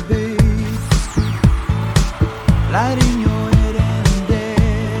down to bed, lighting your head and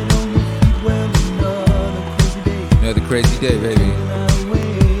dead on your feet. Well, another crazy day. Another crazy day, baby.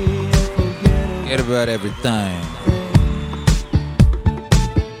 Forget about everything.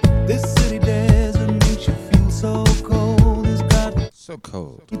 This city desert makes you feel so cold. It's got so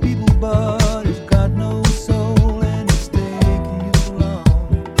cold. People, but it's got no soul, and it's taking you so long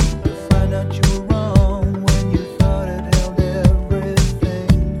to find out you were wrong when you thought it held everything.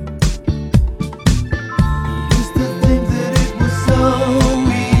 You used to think that it was so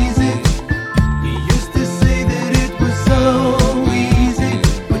easy. You used to say that it was so easy,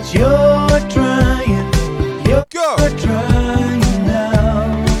 but you're trying. You're trying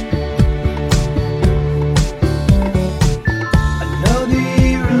now. Another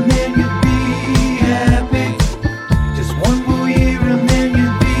year and then you'd be happy. Just one more year and then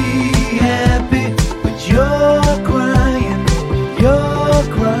you'd be happy. But you're crying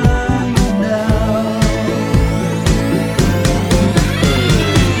now.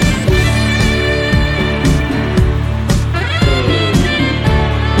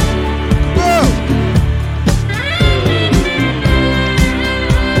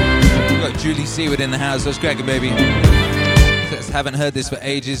 Got Julie Seward in the house. Let's crack it, baby. Just haven't heard this for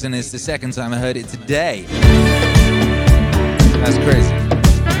ages, and it's the second time I heard it today. That's crazy.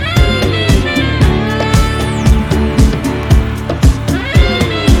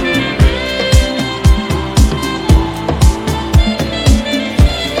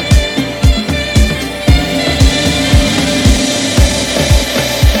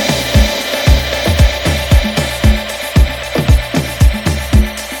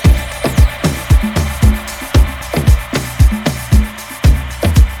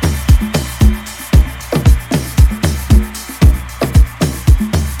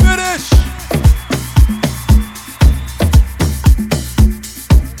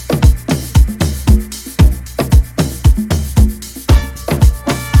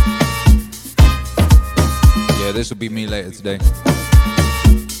 This will be me later today.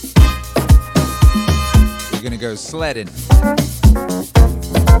 We're gonna go sledding.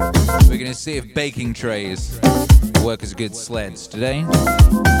 We're gonna see if baking trays work as good sleds today.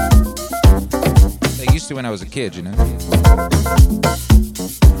 They used to when I was a kid, you know.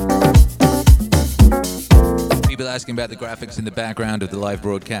 People asking about the graphics in the background of the live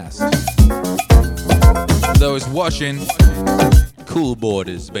broadcast. Those watching, cool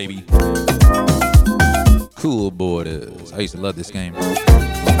borders, baby. Cool borders. I used to love this game. You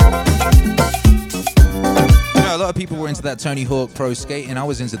know, a lot of people were into that Tony Hawk Pro Skating. I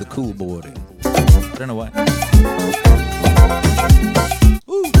was into the cool boarding. I don't know why.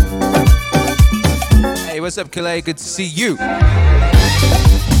 Ooh. Hey, what's up, Calais? Good to see you.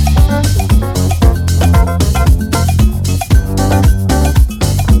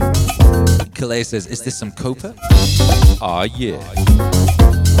 Calais says, is this some Copa? Aw, yeah.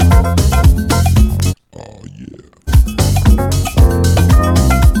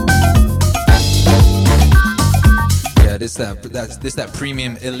 Yeah, this that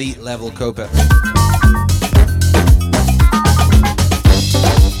premium elite level Copa.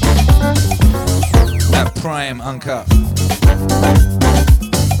 That prime uncut.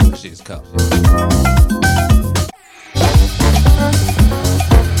 She's cut.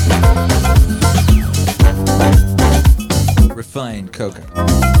 Refined Coca.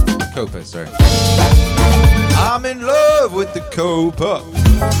 Copa, sorry. I'm in love with the Copa.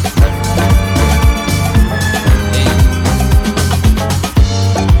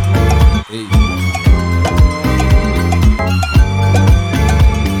 Hey.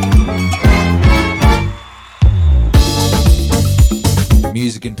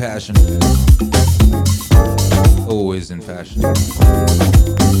 Music and passion. Always in fashion.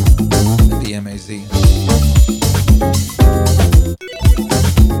 The MAZ.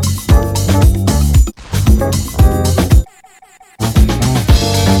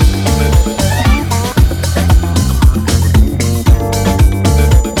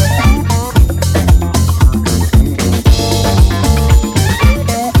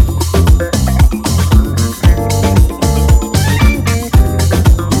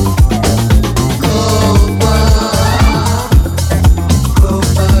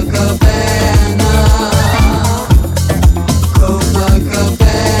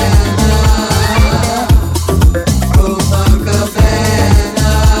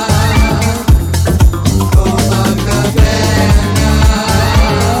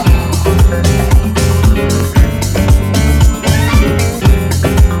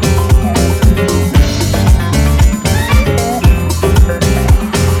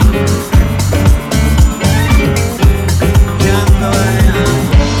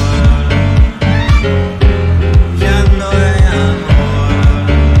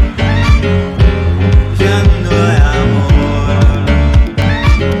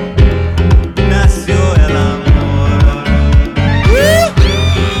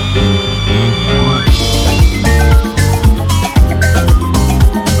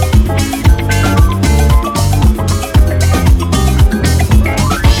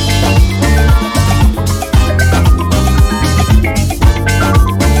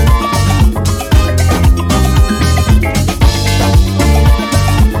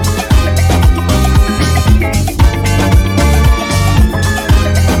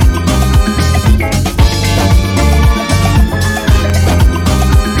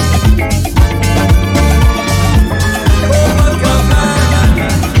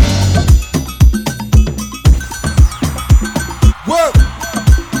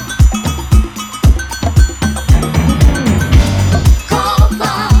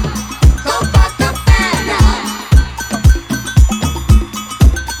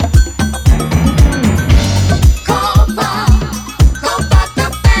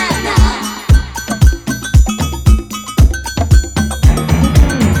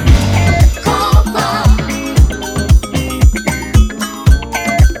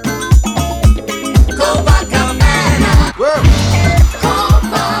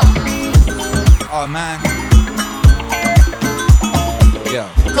 Oh man. Yo.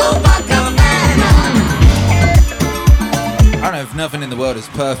 I don't know if nothing in the world is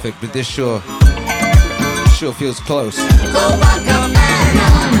perfect, but this sure feels close.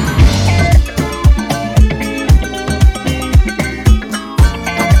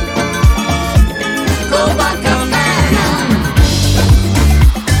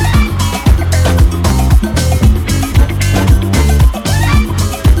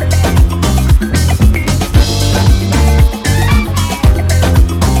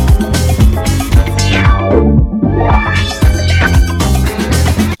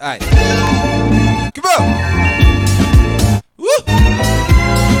 Alright. Come on! Woo!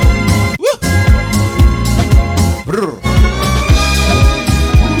 Woo! Brr.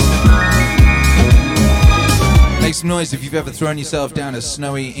 Make some noise if you've ever thrown yourself down a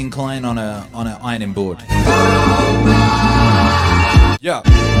snowy incline on an ironing board. Yeah.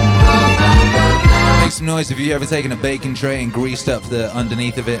 Make some noise if you've ever taken a baking tray and greased up the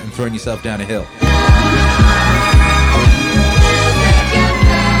underneath of it and thrown yourself down a hill.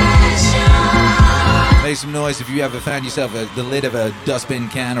 Make some noise if you ever found yourself the lid of a dustbin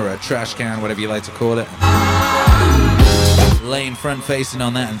can or a trash can, whatever you like to call it. Laying front facing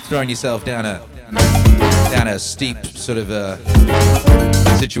on that and throwing yourself down a steep sort of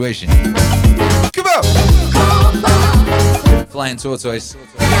situation. Come on! Flying Tortoise,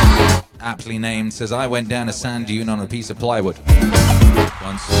 aptly named, says, I went down a sand dune on a piece of plywood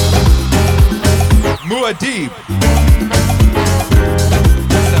once. Muad'Dib.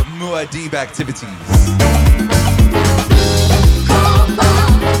 Muad'Dib activities.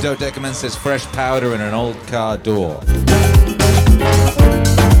 Dodecaman says fresh powder in an old car door.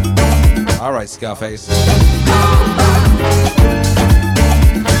 Alright, Scarface.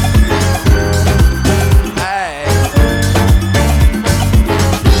 Hey.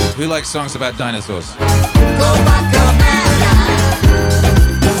 Who likes songs about dinosaurs?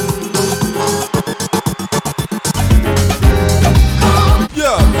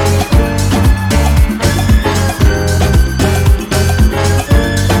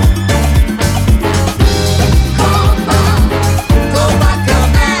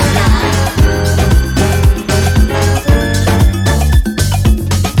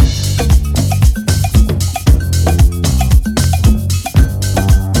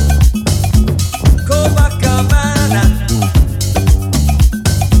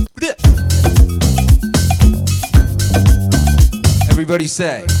 Everybody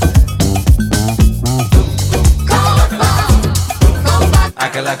say.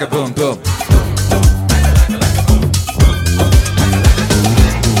 Aka laka boom boom.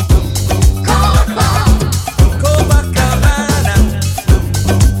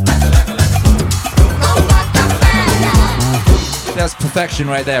 That's perfection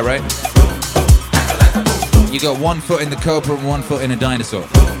right there, right? You got 1 foot in the cobra and 1 foot in a dinosaur,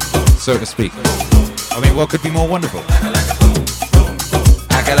 so to speak. I mean, what could be more wonderful?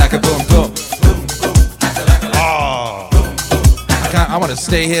 Like a boom boom. Oh, I want to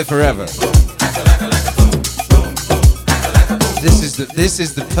stay here forever. This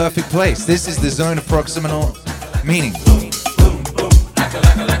is the perfect place. This is the zone of proximal meaning.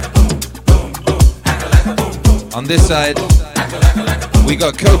 On this side, we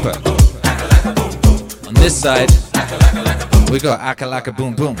got Copa. On this side, we got Akalaka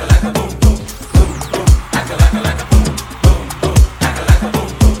Boom Boom.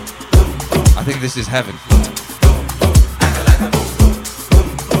 I think this is heaven.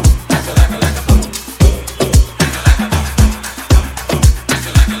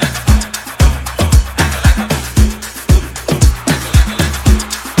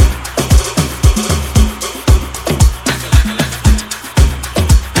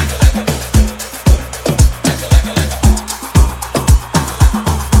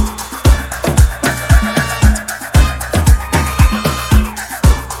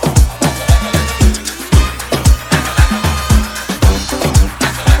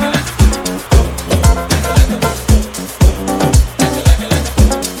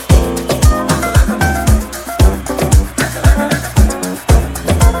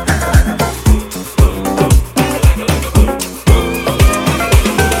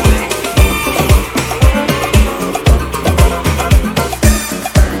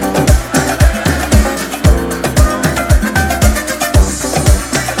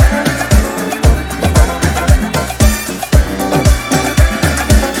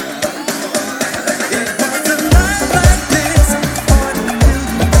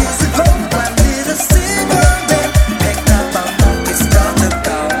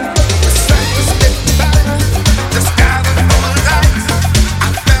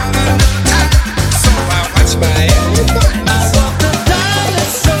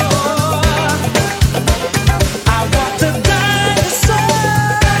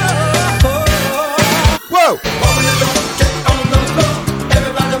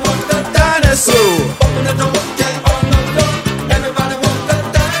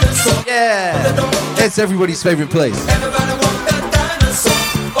 It's everybody's favorite place. Everybody want that dinosaur.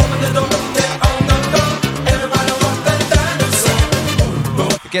 Open the door, get on the floor. Everybody want that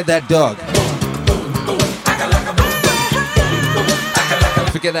dinosaur. Forget that dog.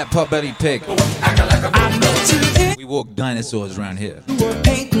 Forget that pot-bellied pig. We walk dinosaurs around here.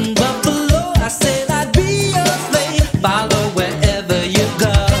 Painting buffalo, I said I'd be your slave. Follow wherever you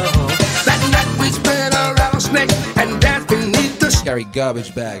go. That night we spent a rattlesnake and danced beneath the Carry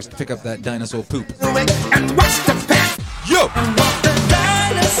garbage bags to pick up that dinosaur poop. and watched the pack. Yo! I want the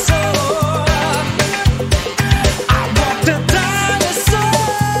dinosaur. I want the dinosaur.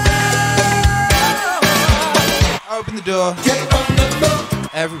 Open the door. Get on the floor.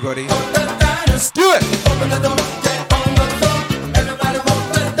 Everybody. The dinosaur. Do it! Open the door, get on the floor. Everybody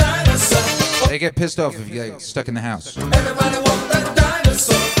want the dinosaur. They get pissed off if you get stuck in the house. Everybody want the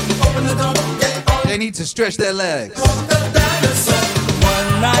dinosaur. Open the door, get on They need to stretch their legs. the dinosaur.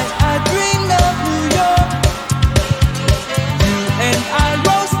 One night I dreamed of New York. You and I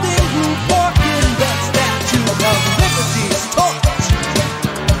roasting blue pork in the Statue of Liberty's torch.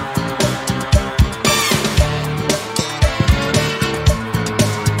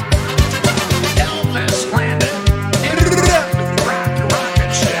 Elvis landed in a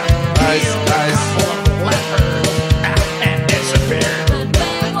rocket ship. Nice, nice. Leopard and disappeared.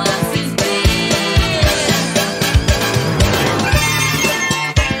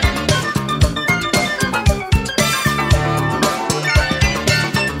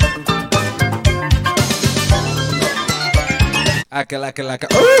 Aka laka laka.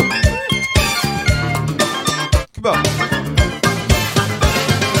 Ooh! Come on.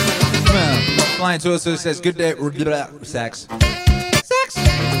 Come on. Flying Torso says, good day. Sax. Sax.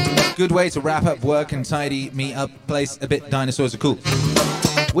 Good way to wrap up work and tidy me up place a bit. Dinosaurs are cool.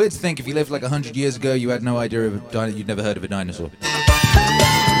 Weird to think if you lived like 100 years ago, you had no idea of you'd never heard of a dinosaur.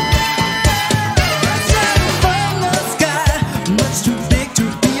 Much too big to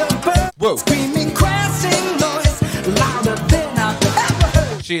be a bird. Whoa. Screaming, crashing noise, louder than I've ever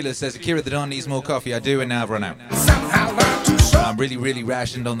heard. Sheila says, Akira the Don needs more coffee. I do, and now I've run out. Somehow learned to show I'm really, really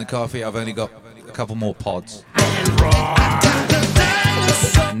rationed on the coffee. I've only got a couple more pods.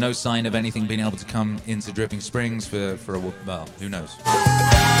 No sign of anything being able to come into Dripping Springs for a well, who knows?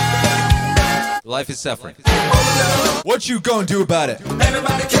 Life is suffering. What you gonna do about it?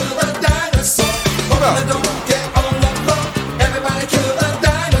 Everybody kill the dinosaur. Open the door, get on the floor. Everybody kill the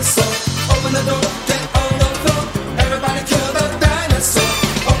dinosaur. Open the door, get on the floor. Everybody kill the dinosaur.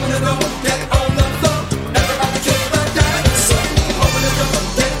 Open the door, get on the floor. Everybody kill the dinosaur. Open the door,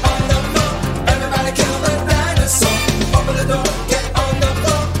 get on the floor. Everybody kill the dinosaur. Open the door, get on the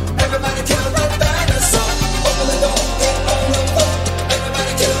floor. Everybody kill the dinosaur. Open the door, get on the floor.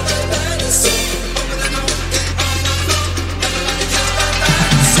 Everybody kill the dinosaur. Open the door, get on the floor. Everybody kill the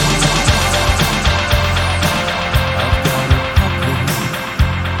dinosaur.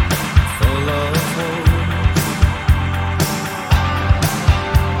 Full of hope.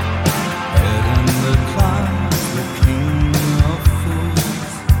 Head in the clouds, the king of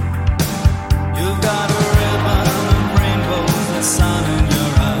fools. You've got a ribbon of rainbows, the sun in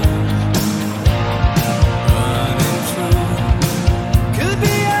your eyes, running through. Could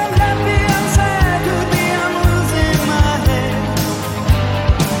be I'm happy, I'm sad, could be I'm losing my head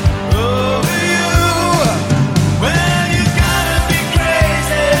over you. Well, you gotta be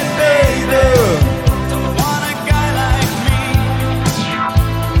crazy, baby, to want a guy like me.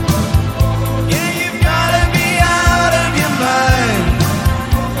 Yeah, you've gotta be out of your mind,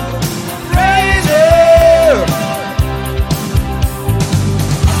 crazy.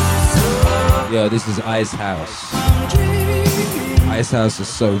 Yo, this is Ice House. Ice House is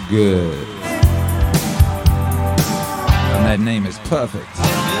so good. And that name is perfect.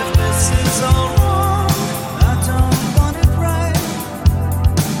 If this is all wrong, I don't want it right.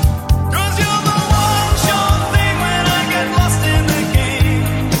 'Cause you're the one sure thing when I get lost in the game.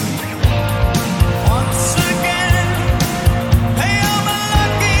 Once again, hey, I'm a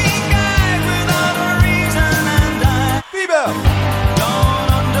lucky guy without a reason, and I don't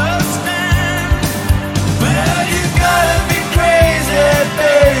understand. Well, you gotta be crazy,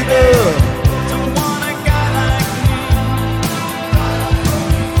 baby, to want a guy like me.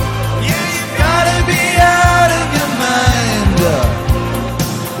 Yeah, you gotta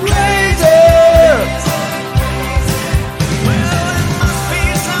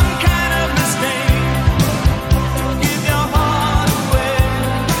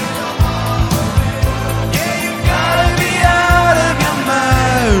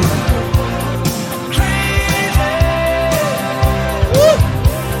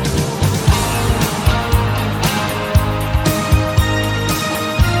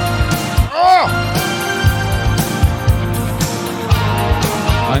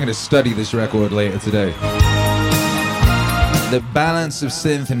study this record later today. The balance of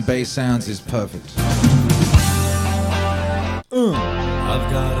synth and bass sounds is perfect. I've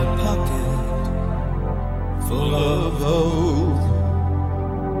got a pocket full of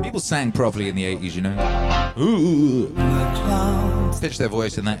hope. People sang properly in the 80s, you know. Ooh. Pitch their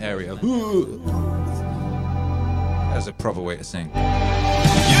voice in that area. Ooh. That's a proper way to sing.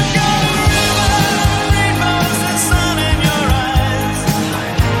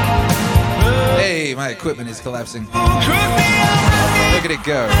 Hey, my equipment is collapsing. Look at it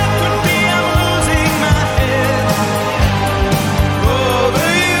go.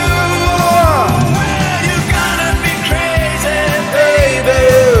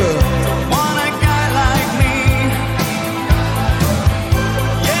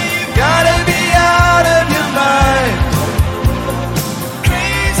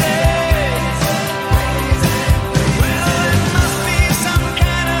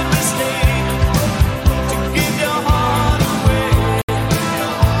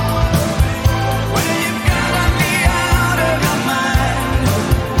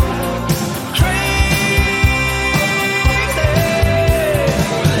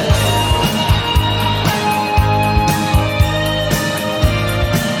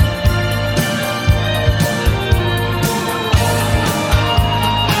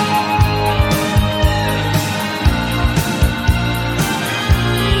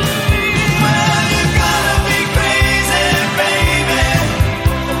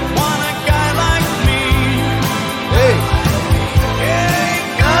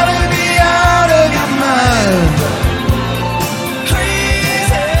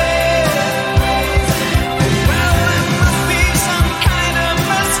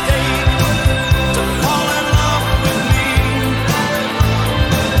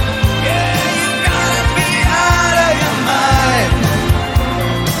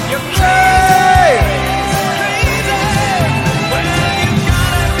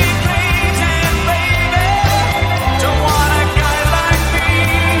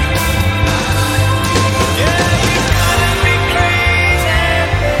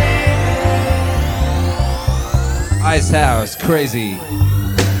 Ice House, crazy.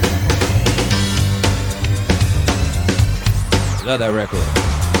 Love that record.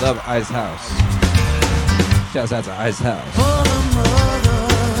 Love Ice House. Shouts out to Ice House.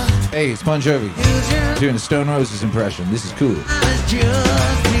 Hey, it's Bon Jovi. Doing a Stone Roses impression. This is cool.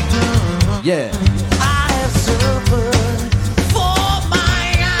 Yeah.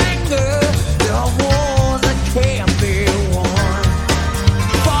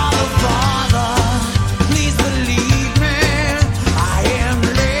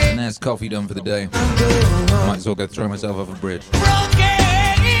 Coffee done for the day. Might as well go throw myself off a bridge.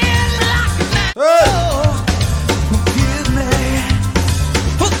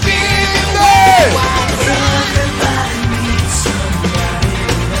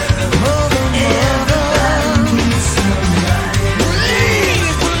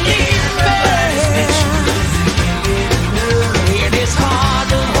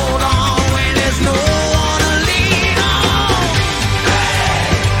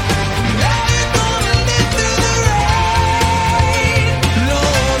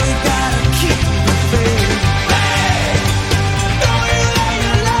 Faith.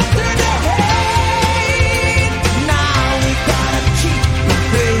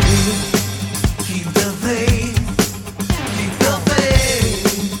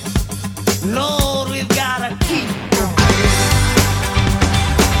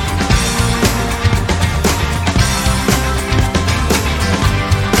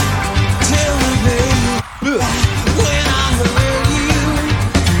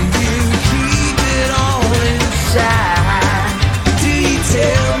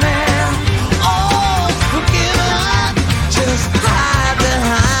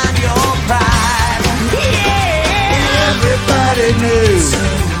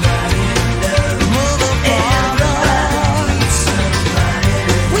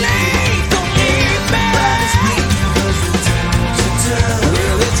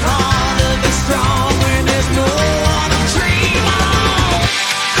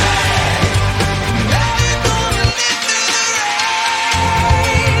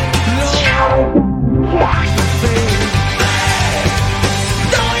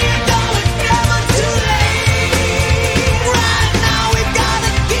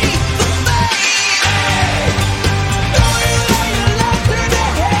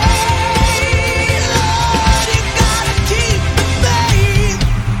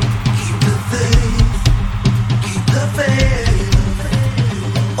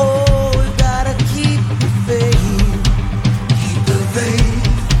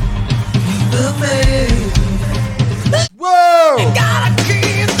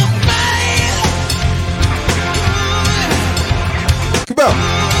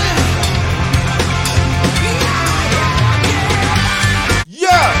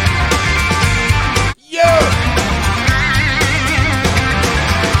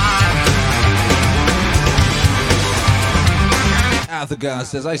 Arthur Gar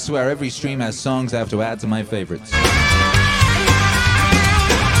says, I swear every stream has songs I have to add to my favorites.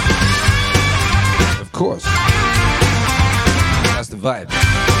 Of course. That's the vibe.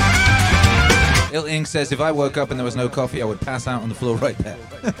 Il Ing says, if I woke up and there was no coffee, I would pass out on the floor right there.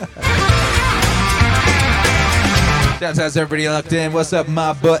 Shouts out to everybody locked in. What's up,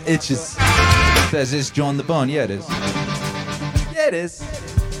 my butt itches? Says it's John the Bone. Yeah, it is. Yeah, it is.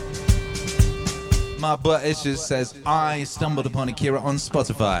 My butt itches says, I stumbled upon Akira on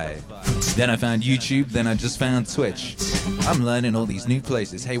Spotify. Then I found YouTube, then I just found Twitch. I'm learning all these new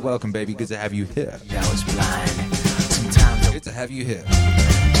places. Hey, welcome, baby. Good to have you here. I was blind. Sometimes Good to have you here.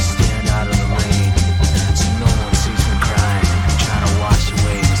 stand out of the rain, so no one sees me crying, trying to wash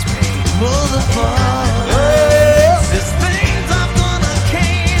away this pain. Pull the ball. There's things I'm gonna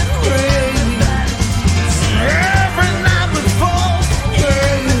can't break. Every night we fall.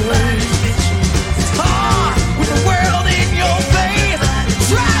 It's hard with the world in your face.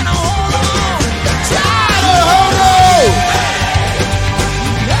 Trying to hold on. Trying to hold on.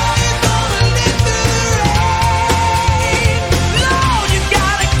 Now you're gonna live through the rain. Lord, you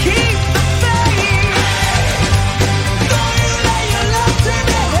gotta keep the faith. Don't you lay your love to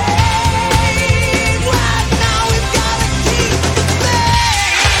the hate. Right now we've gotta keep the faith.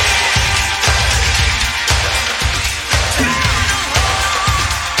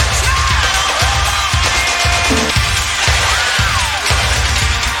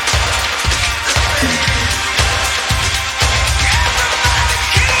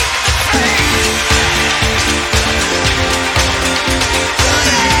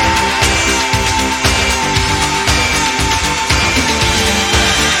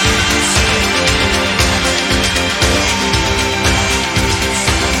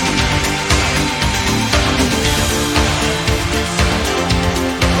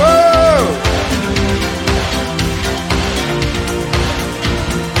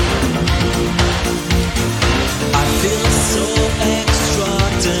 I feel so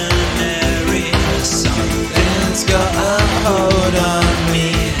extraordinary. Something's got a hold on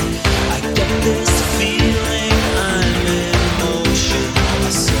me. I get this feeling I'm in motion. A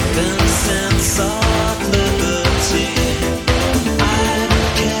certain sense of liberty. I don't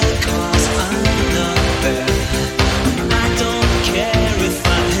care 'cause I'm not there. I don't care if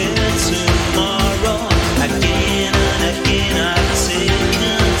I'm here tomorrow. Again and again I've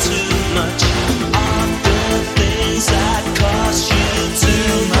taken too much of the things that cost you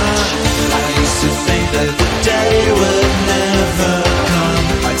too much. I used to think that the day would never come.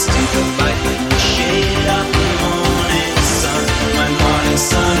 I'd see the light in the shade of the morning sun. My morning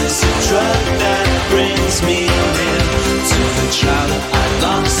sun is a drug that brings me near to the child that I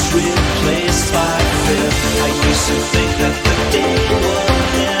lost, replaced by fear. I used to think that the day would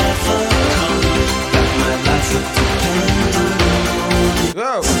never come, that my life would depend on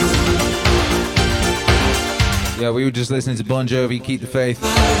Yeah, we were just listening to Bon Jovi, Keep the Faith.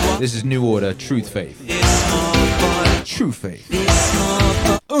 This is New Order, Truth Faith. True Faith.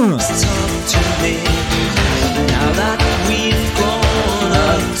 to me. Now that we've grown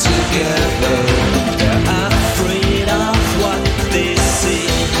up together, they're afraid of what they see.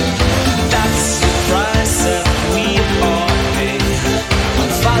 That's the price that we all pay. When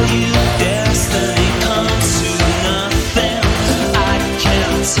value destiny comes to nothing, I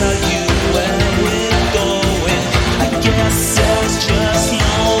can't tell you where we're going. I guess there's just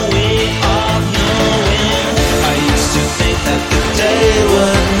no way of knowing. I used to think that the day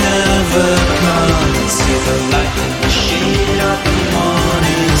would never come. See the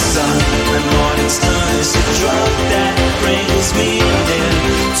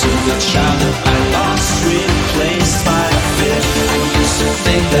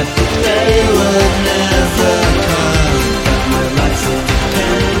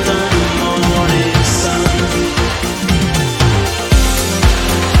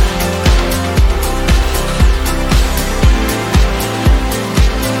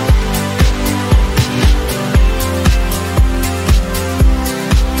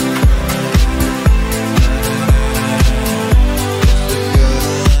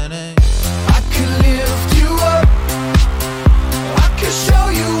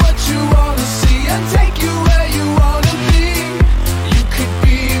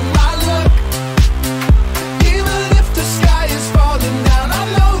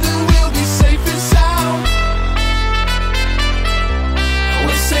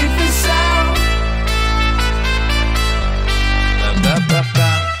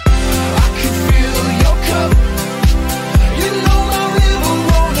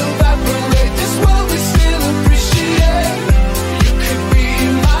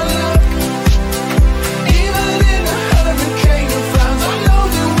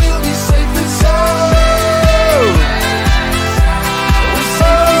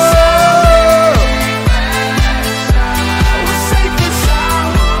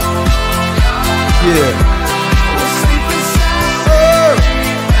Yeah.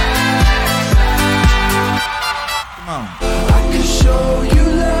 Come on. I could show you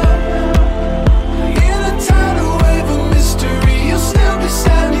love in a tidal wave of mystery. You'll still be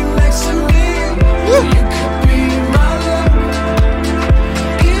standing next to me. You could be my love,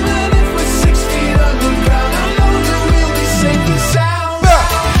 even if we're 6 feet underground. I know that we'll be safe and sound.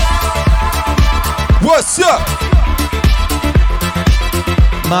 What's up?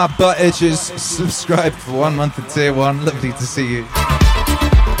 My butt itches. Subscribe for 1 month at tier 1. Lovely to see you.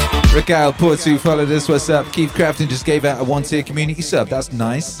 Raquel Portu followed us. What's up? Keith Crafton just gave out a 1-tier community sub. That's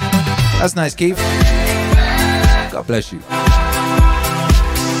nice. That's nice, Keith. God bless you.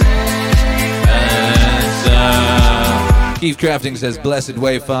 Keith Crafting says, blessed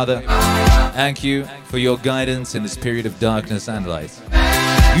way, Father. Thank you for your guidance in this period of darkness and light.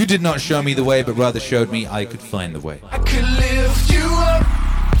 You did not show me the way, but rather showed me I could find the way. I could lift you up.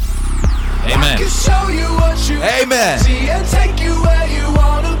 Amen. I could show you what you Amen. see and take you where you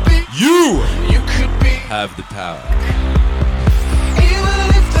wanna be. You could be have the power. Even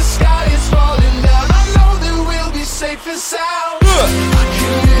if the sky is falling down, I know that we'll be safe and sound. I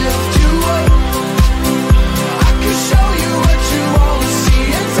can lift you up. I can show you what you wanna see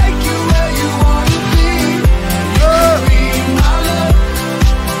and take you where you wanna be. You could be my love.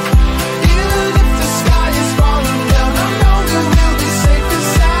 Even if the sky is falling down, I know that we'll be safe and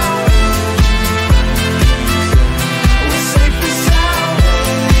sound. We're safe and sound.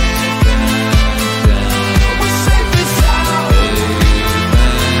 We're safe and sound. We're safe and sound.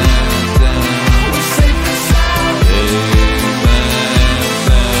 We're safe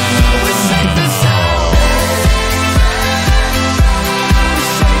and sound.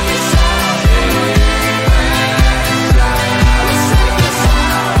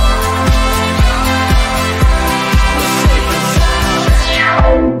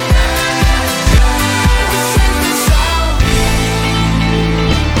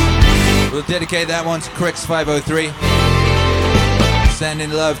 We'll dedicate that one to Crix 503.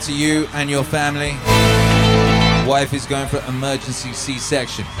 Sending love to you and your family. Wife is going for emergency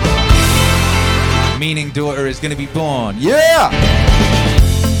C-section. Meaning daughter is going to be born. Yeah!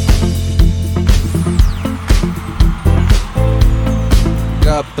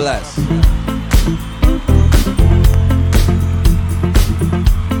 God bless.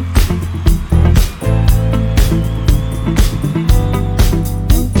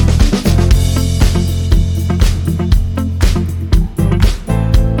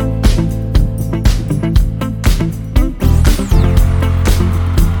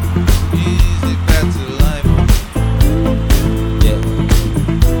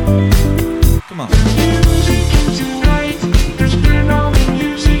 Come on.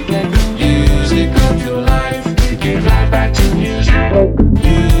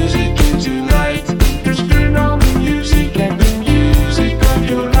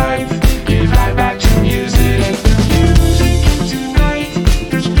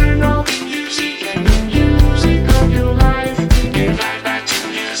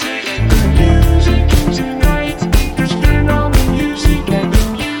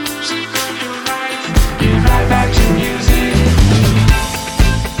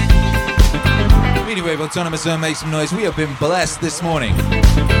 Meaningwave Autonomous Zone, make some noise. We have been blessed this morning.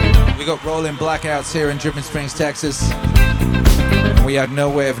 We got rolling blackouts here in Dripping Springs, Texas. And we had no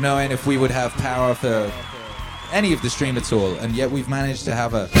way of knowing if we would have power for any of the stream at all. And yet we've managed to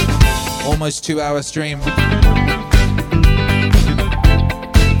have a almost 2-hour stream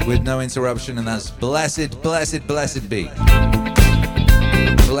with no interruption, and that's blessed, blessed, blessed be.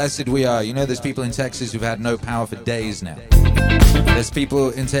 Blessed we are. You know, there's people in Texas who've had no power for days now. There's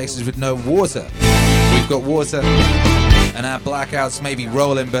people in Texas with no water. We've got water, and our blackouts may be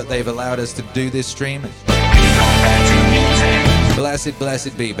rolling, but they've allowed us to do this stream. Blessed,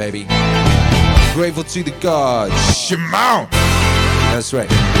 blessed be, baby. Grateful to the gods. Shimon! That's right.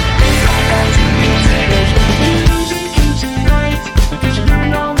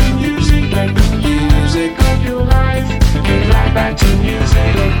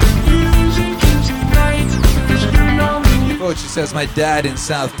 She says, my dad in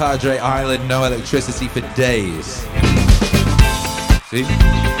South Padre Island, no electricity for days. See?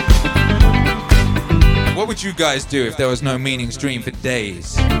 What would you guys do if there was no meaning stream for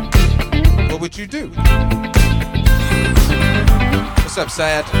days? What would you do? What's up,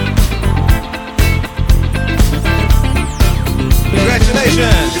 Syed?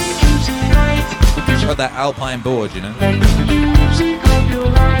 Congratulations! Got that alpine board, you know?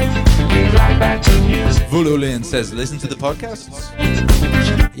 Vululin says, listen to the podcasts?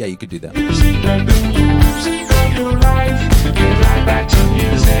 Yeah, you could do that.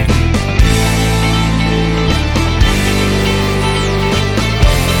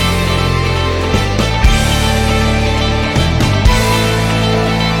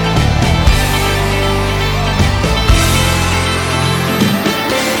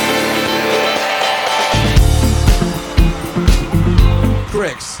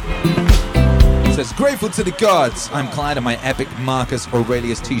 says, grateful to the gods. I'm Clyde and my epic Marcus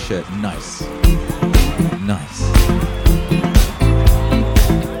Aurelius t-shirt. Nice. Nice.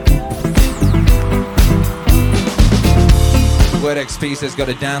 Word XP says, got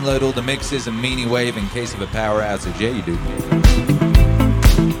to download all the mixes and Meaningwave in case of a power outage. Yeah, you do.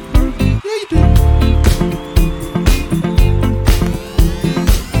 Yeah, you do.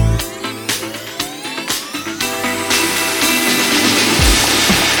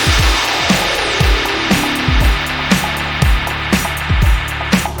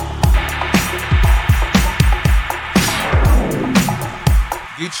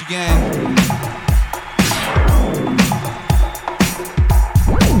 Gucci Gang.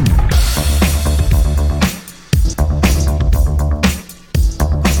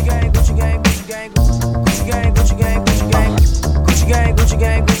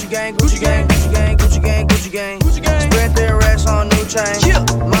 Spread their racks on new chain.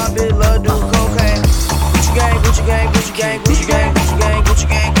 My bitch love do cocaine. Gucci gang, Gucci gang, Gucci gang, Gucci gang, Gucci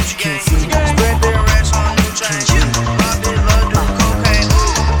gang, Gucci gang, Gucci gang. Spread their racks on new chain. My bitch love do cocaine.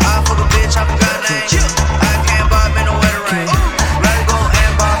 I fuck a bitch, I forgot name. I can't buy me no wetter rain. Let it go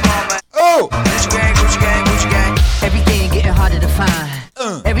and buy my man. Oh! Gucci gang, Gucci gang, Gucci gang. Everything getting harder to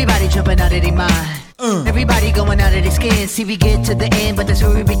find. Everybody jumping out of their mind. Everybody going out of their skin. See, we get to the end, but that's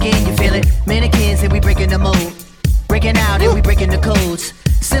where we begin. You feel it? Mannequins and we breaking the mold. Breaking out and we breaking the codes.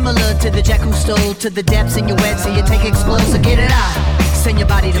 Similar to the jack who stole to the depths in your wet, so you take explode, so get it out. Send your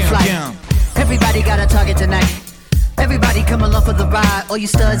body to flight. Everybody got a target tonight. Everybody come along for the ride. All you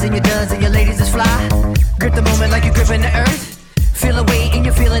studs and your duds and your ladies is fly. Grip the moment like you're gripping the earth. Feel a weight and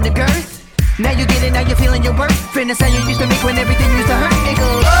you're feeling the girth. Now you get it, now you're feeling your worth. Fitness how you used to make when everything used to hurt. It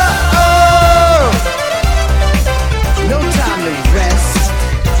goes, oh! No time to rest.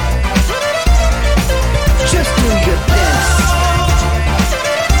 Just do your best.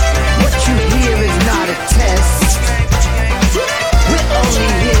 What you hear is not a test. We're only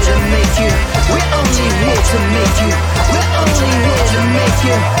here to make you. We're only here to make you. We're only here to make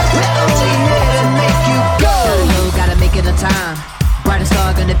you. We're only here to make you go. Gotta make it on time. Brightest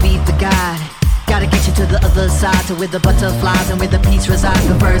star gonna be the guide. Gotta get you to the other side, to where the butterflies and where the peace resides.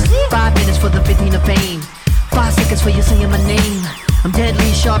 The first 5 minutes for the 15 of fame. 5 seconds for you saying my name. I'm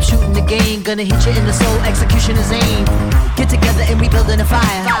deadly sharp shooting the game. Gonna hit you in the soul, execution is aim. Get together and we building a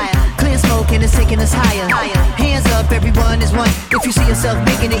fire. Clear smoke and it's taking us higher. Hands up, everyone is one. If you see yourself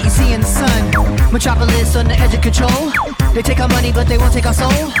making it, you see in the sun. Metropolis on the edge of control. They take our money but they won't take our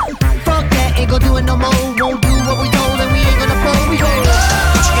soul. Fuck that, ain't gon' do it no more. Won't do what we told and we ain't gonna fold. We hold up.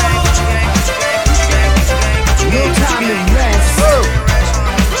 No time to rest.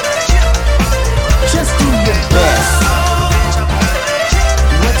 Just do your best.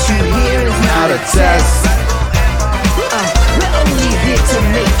 What you hear is not a test. We're only here to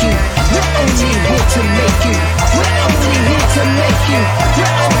make you. We're only here to make you. We're only here to make you.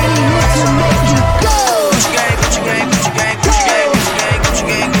 We're only here to make you go. Gucci gang, Gucci gang, Gucci gang, Gucci gang, Gucci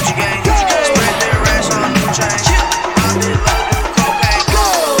gang, Gucci gang, Gucci gang. Spread their racks on new chain. My bitch love do cocaine.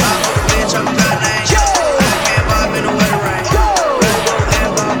 I fuck a bitch, I forgot name. I can't buy me no wetter rain. Let it go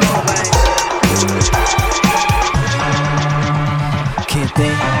and buy my man. Can't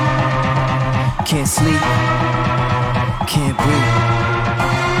think, can't sleep, can't breathe.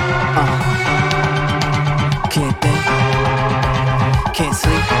 Can't think, can't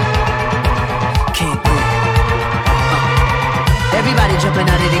sleep, can't breathe. Everybody jumping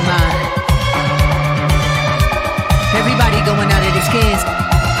out of their mind. Everybody going out of their skins.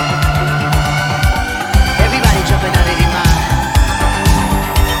 Everybody jumping out of their mind.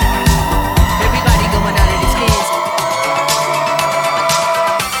 Everybody going out of their skins.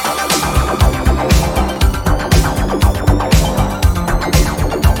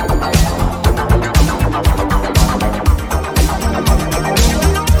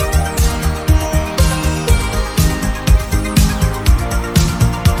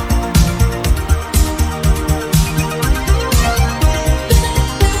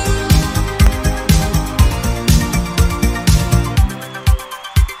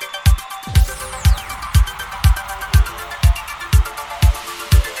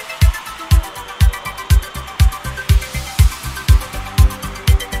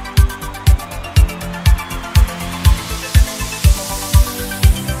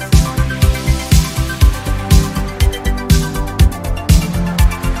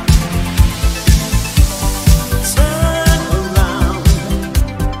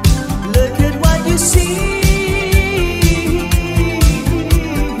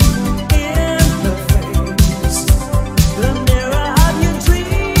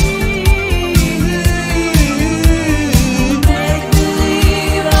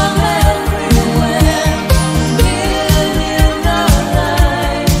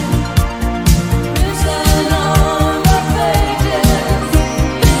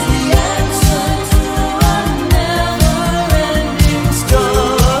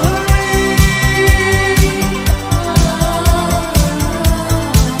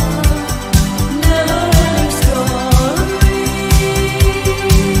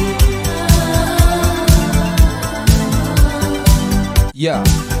 Yeah.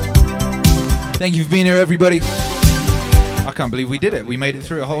 Thank you for being here, everybody. I can't believe we did it. We made it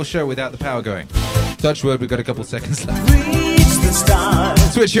through a whole show without the power going. Touch wood, we've got a couple seconds left.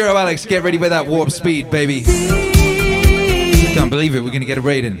 Switch Hero Alex, get ready with that warp speed, baby. Can't believe it, we're gonna get a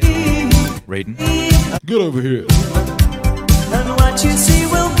Raiden. Raiden? Get over here. And what you see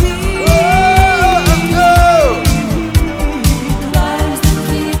will be.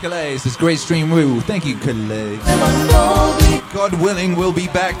 Calais, this great stream woo. Thank you, Calais. God willing, we'll be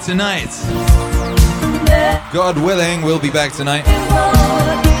back tonight. God willing, we'll be back tonight.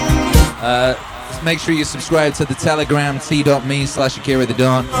 Make sure you subscribe to the Telegram, t.me/Akira the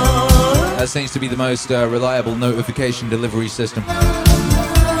Dawn. That seems to be the most reliable notification delivery system.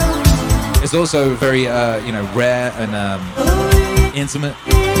 It's also very, rare and intimate.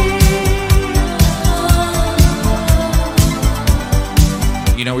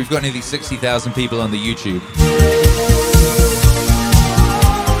 You know, we've got nearly 60,000 people on the YouTube.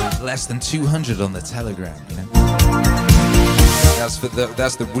 Less than 200 on the Telegram, you know?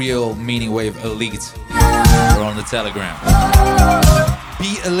 That's the real Meaningwave elite. We're on the Telegram.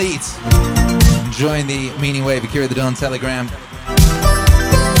 Be elite. Join the Meaningwave Akira the Dawn Telegram.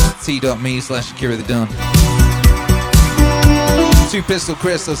 t.me/Akira the Dawn. Two Pistol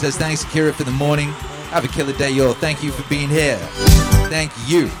Crystal says, thanks Akira for the morning. Have a killer day, y'all. Thank you for being here. Thank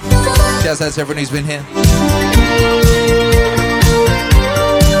you. Shouts out to everyone who's been here.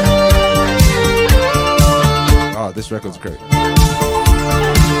 Oh, this record's great.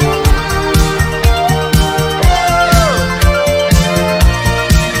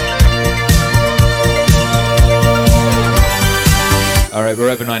 All right, we're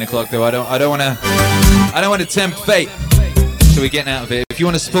over 9 o'clock though. I don't want to tempt fate. So we're getting out of it. If you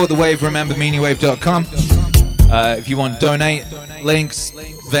want to support the wave, remember meaningwave.com. If you want donate, links,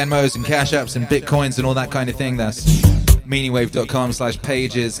 Venmos and Cash Apps and Bitcoins and all that kind of thing, that's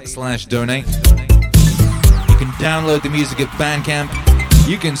meaningwave.com/pages/donate. You can download the music at Bandcamp.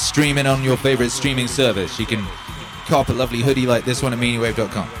 You can stream it on your favorite streaming service. You can cop a lovely hoodie like this one at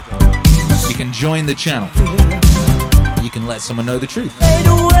meaningwave.com. You can join the channel. You can let someone know the truth.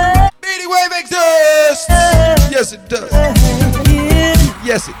 Meaningwave exists! Yes, it does.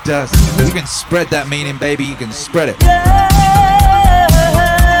 Yes, it does. You can spread that meaning, baby. You can spread it.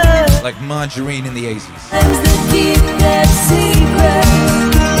 Like margarine in the 80s.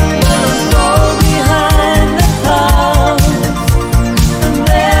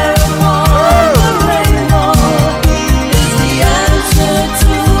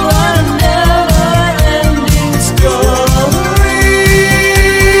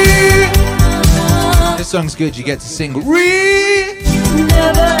 This song's good. You get to sing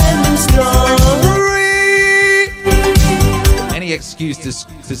any excuse to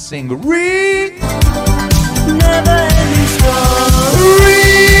sing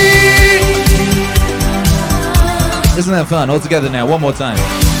Isn't that fun? All together now, one more time.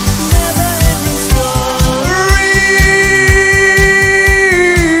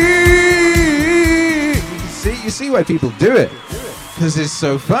 You see why people do it? Because it's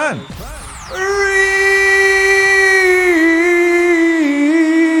so fun.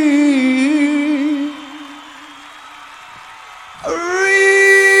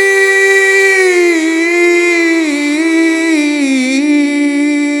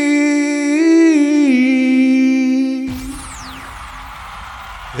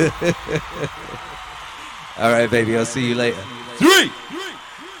 All right, baby, I'll see you later.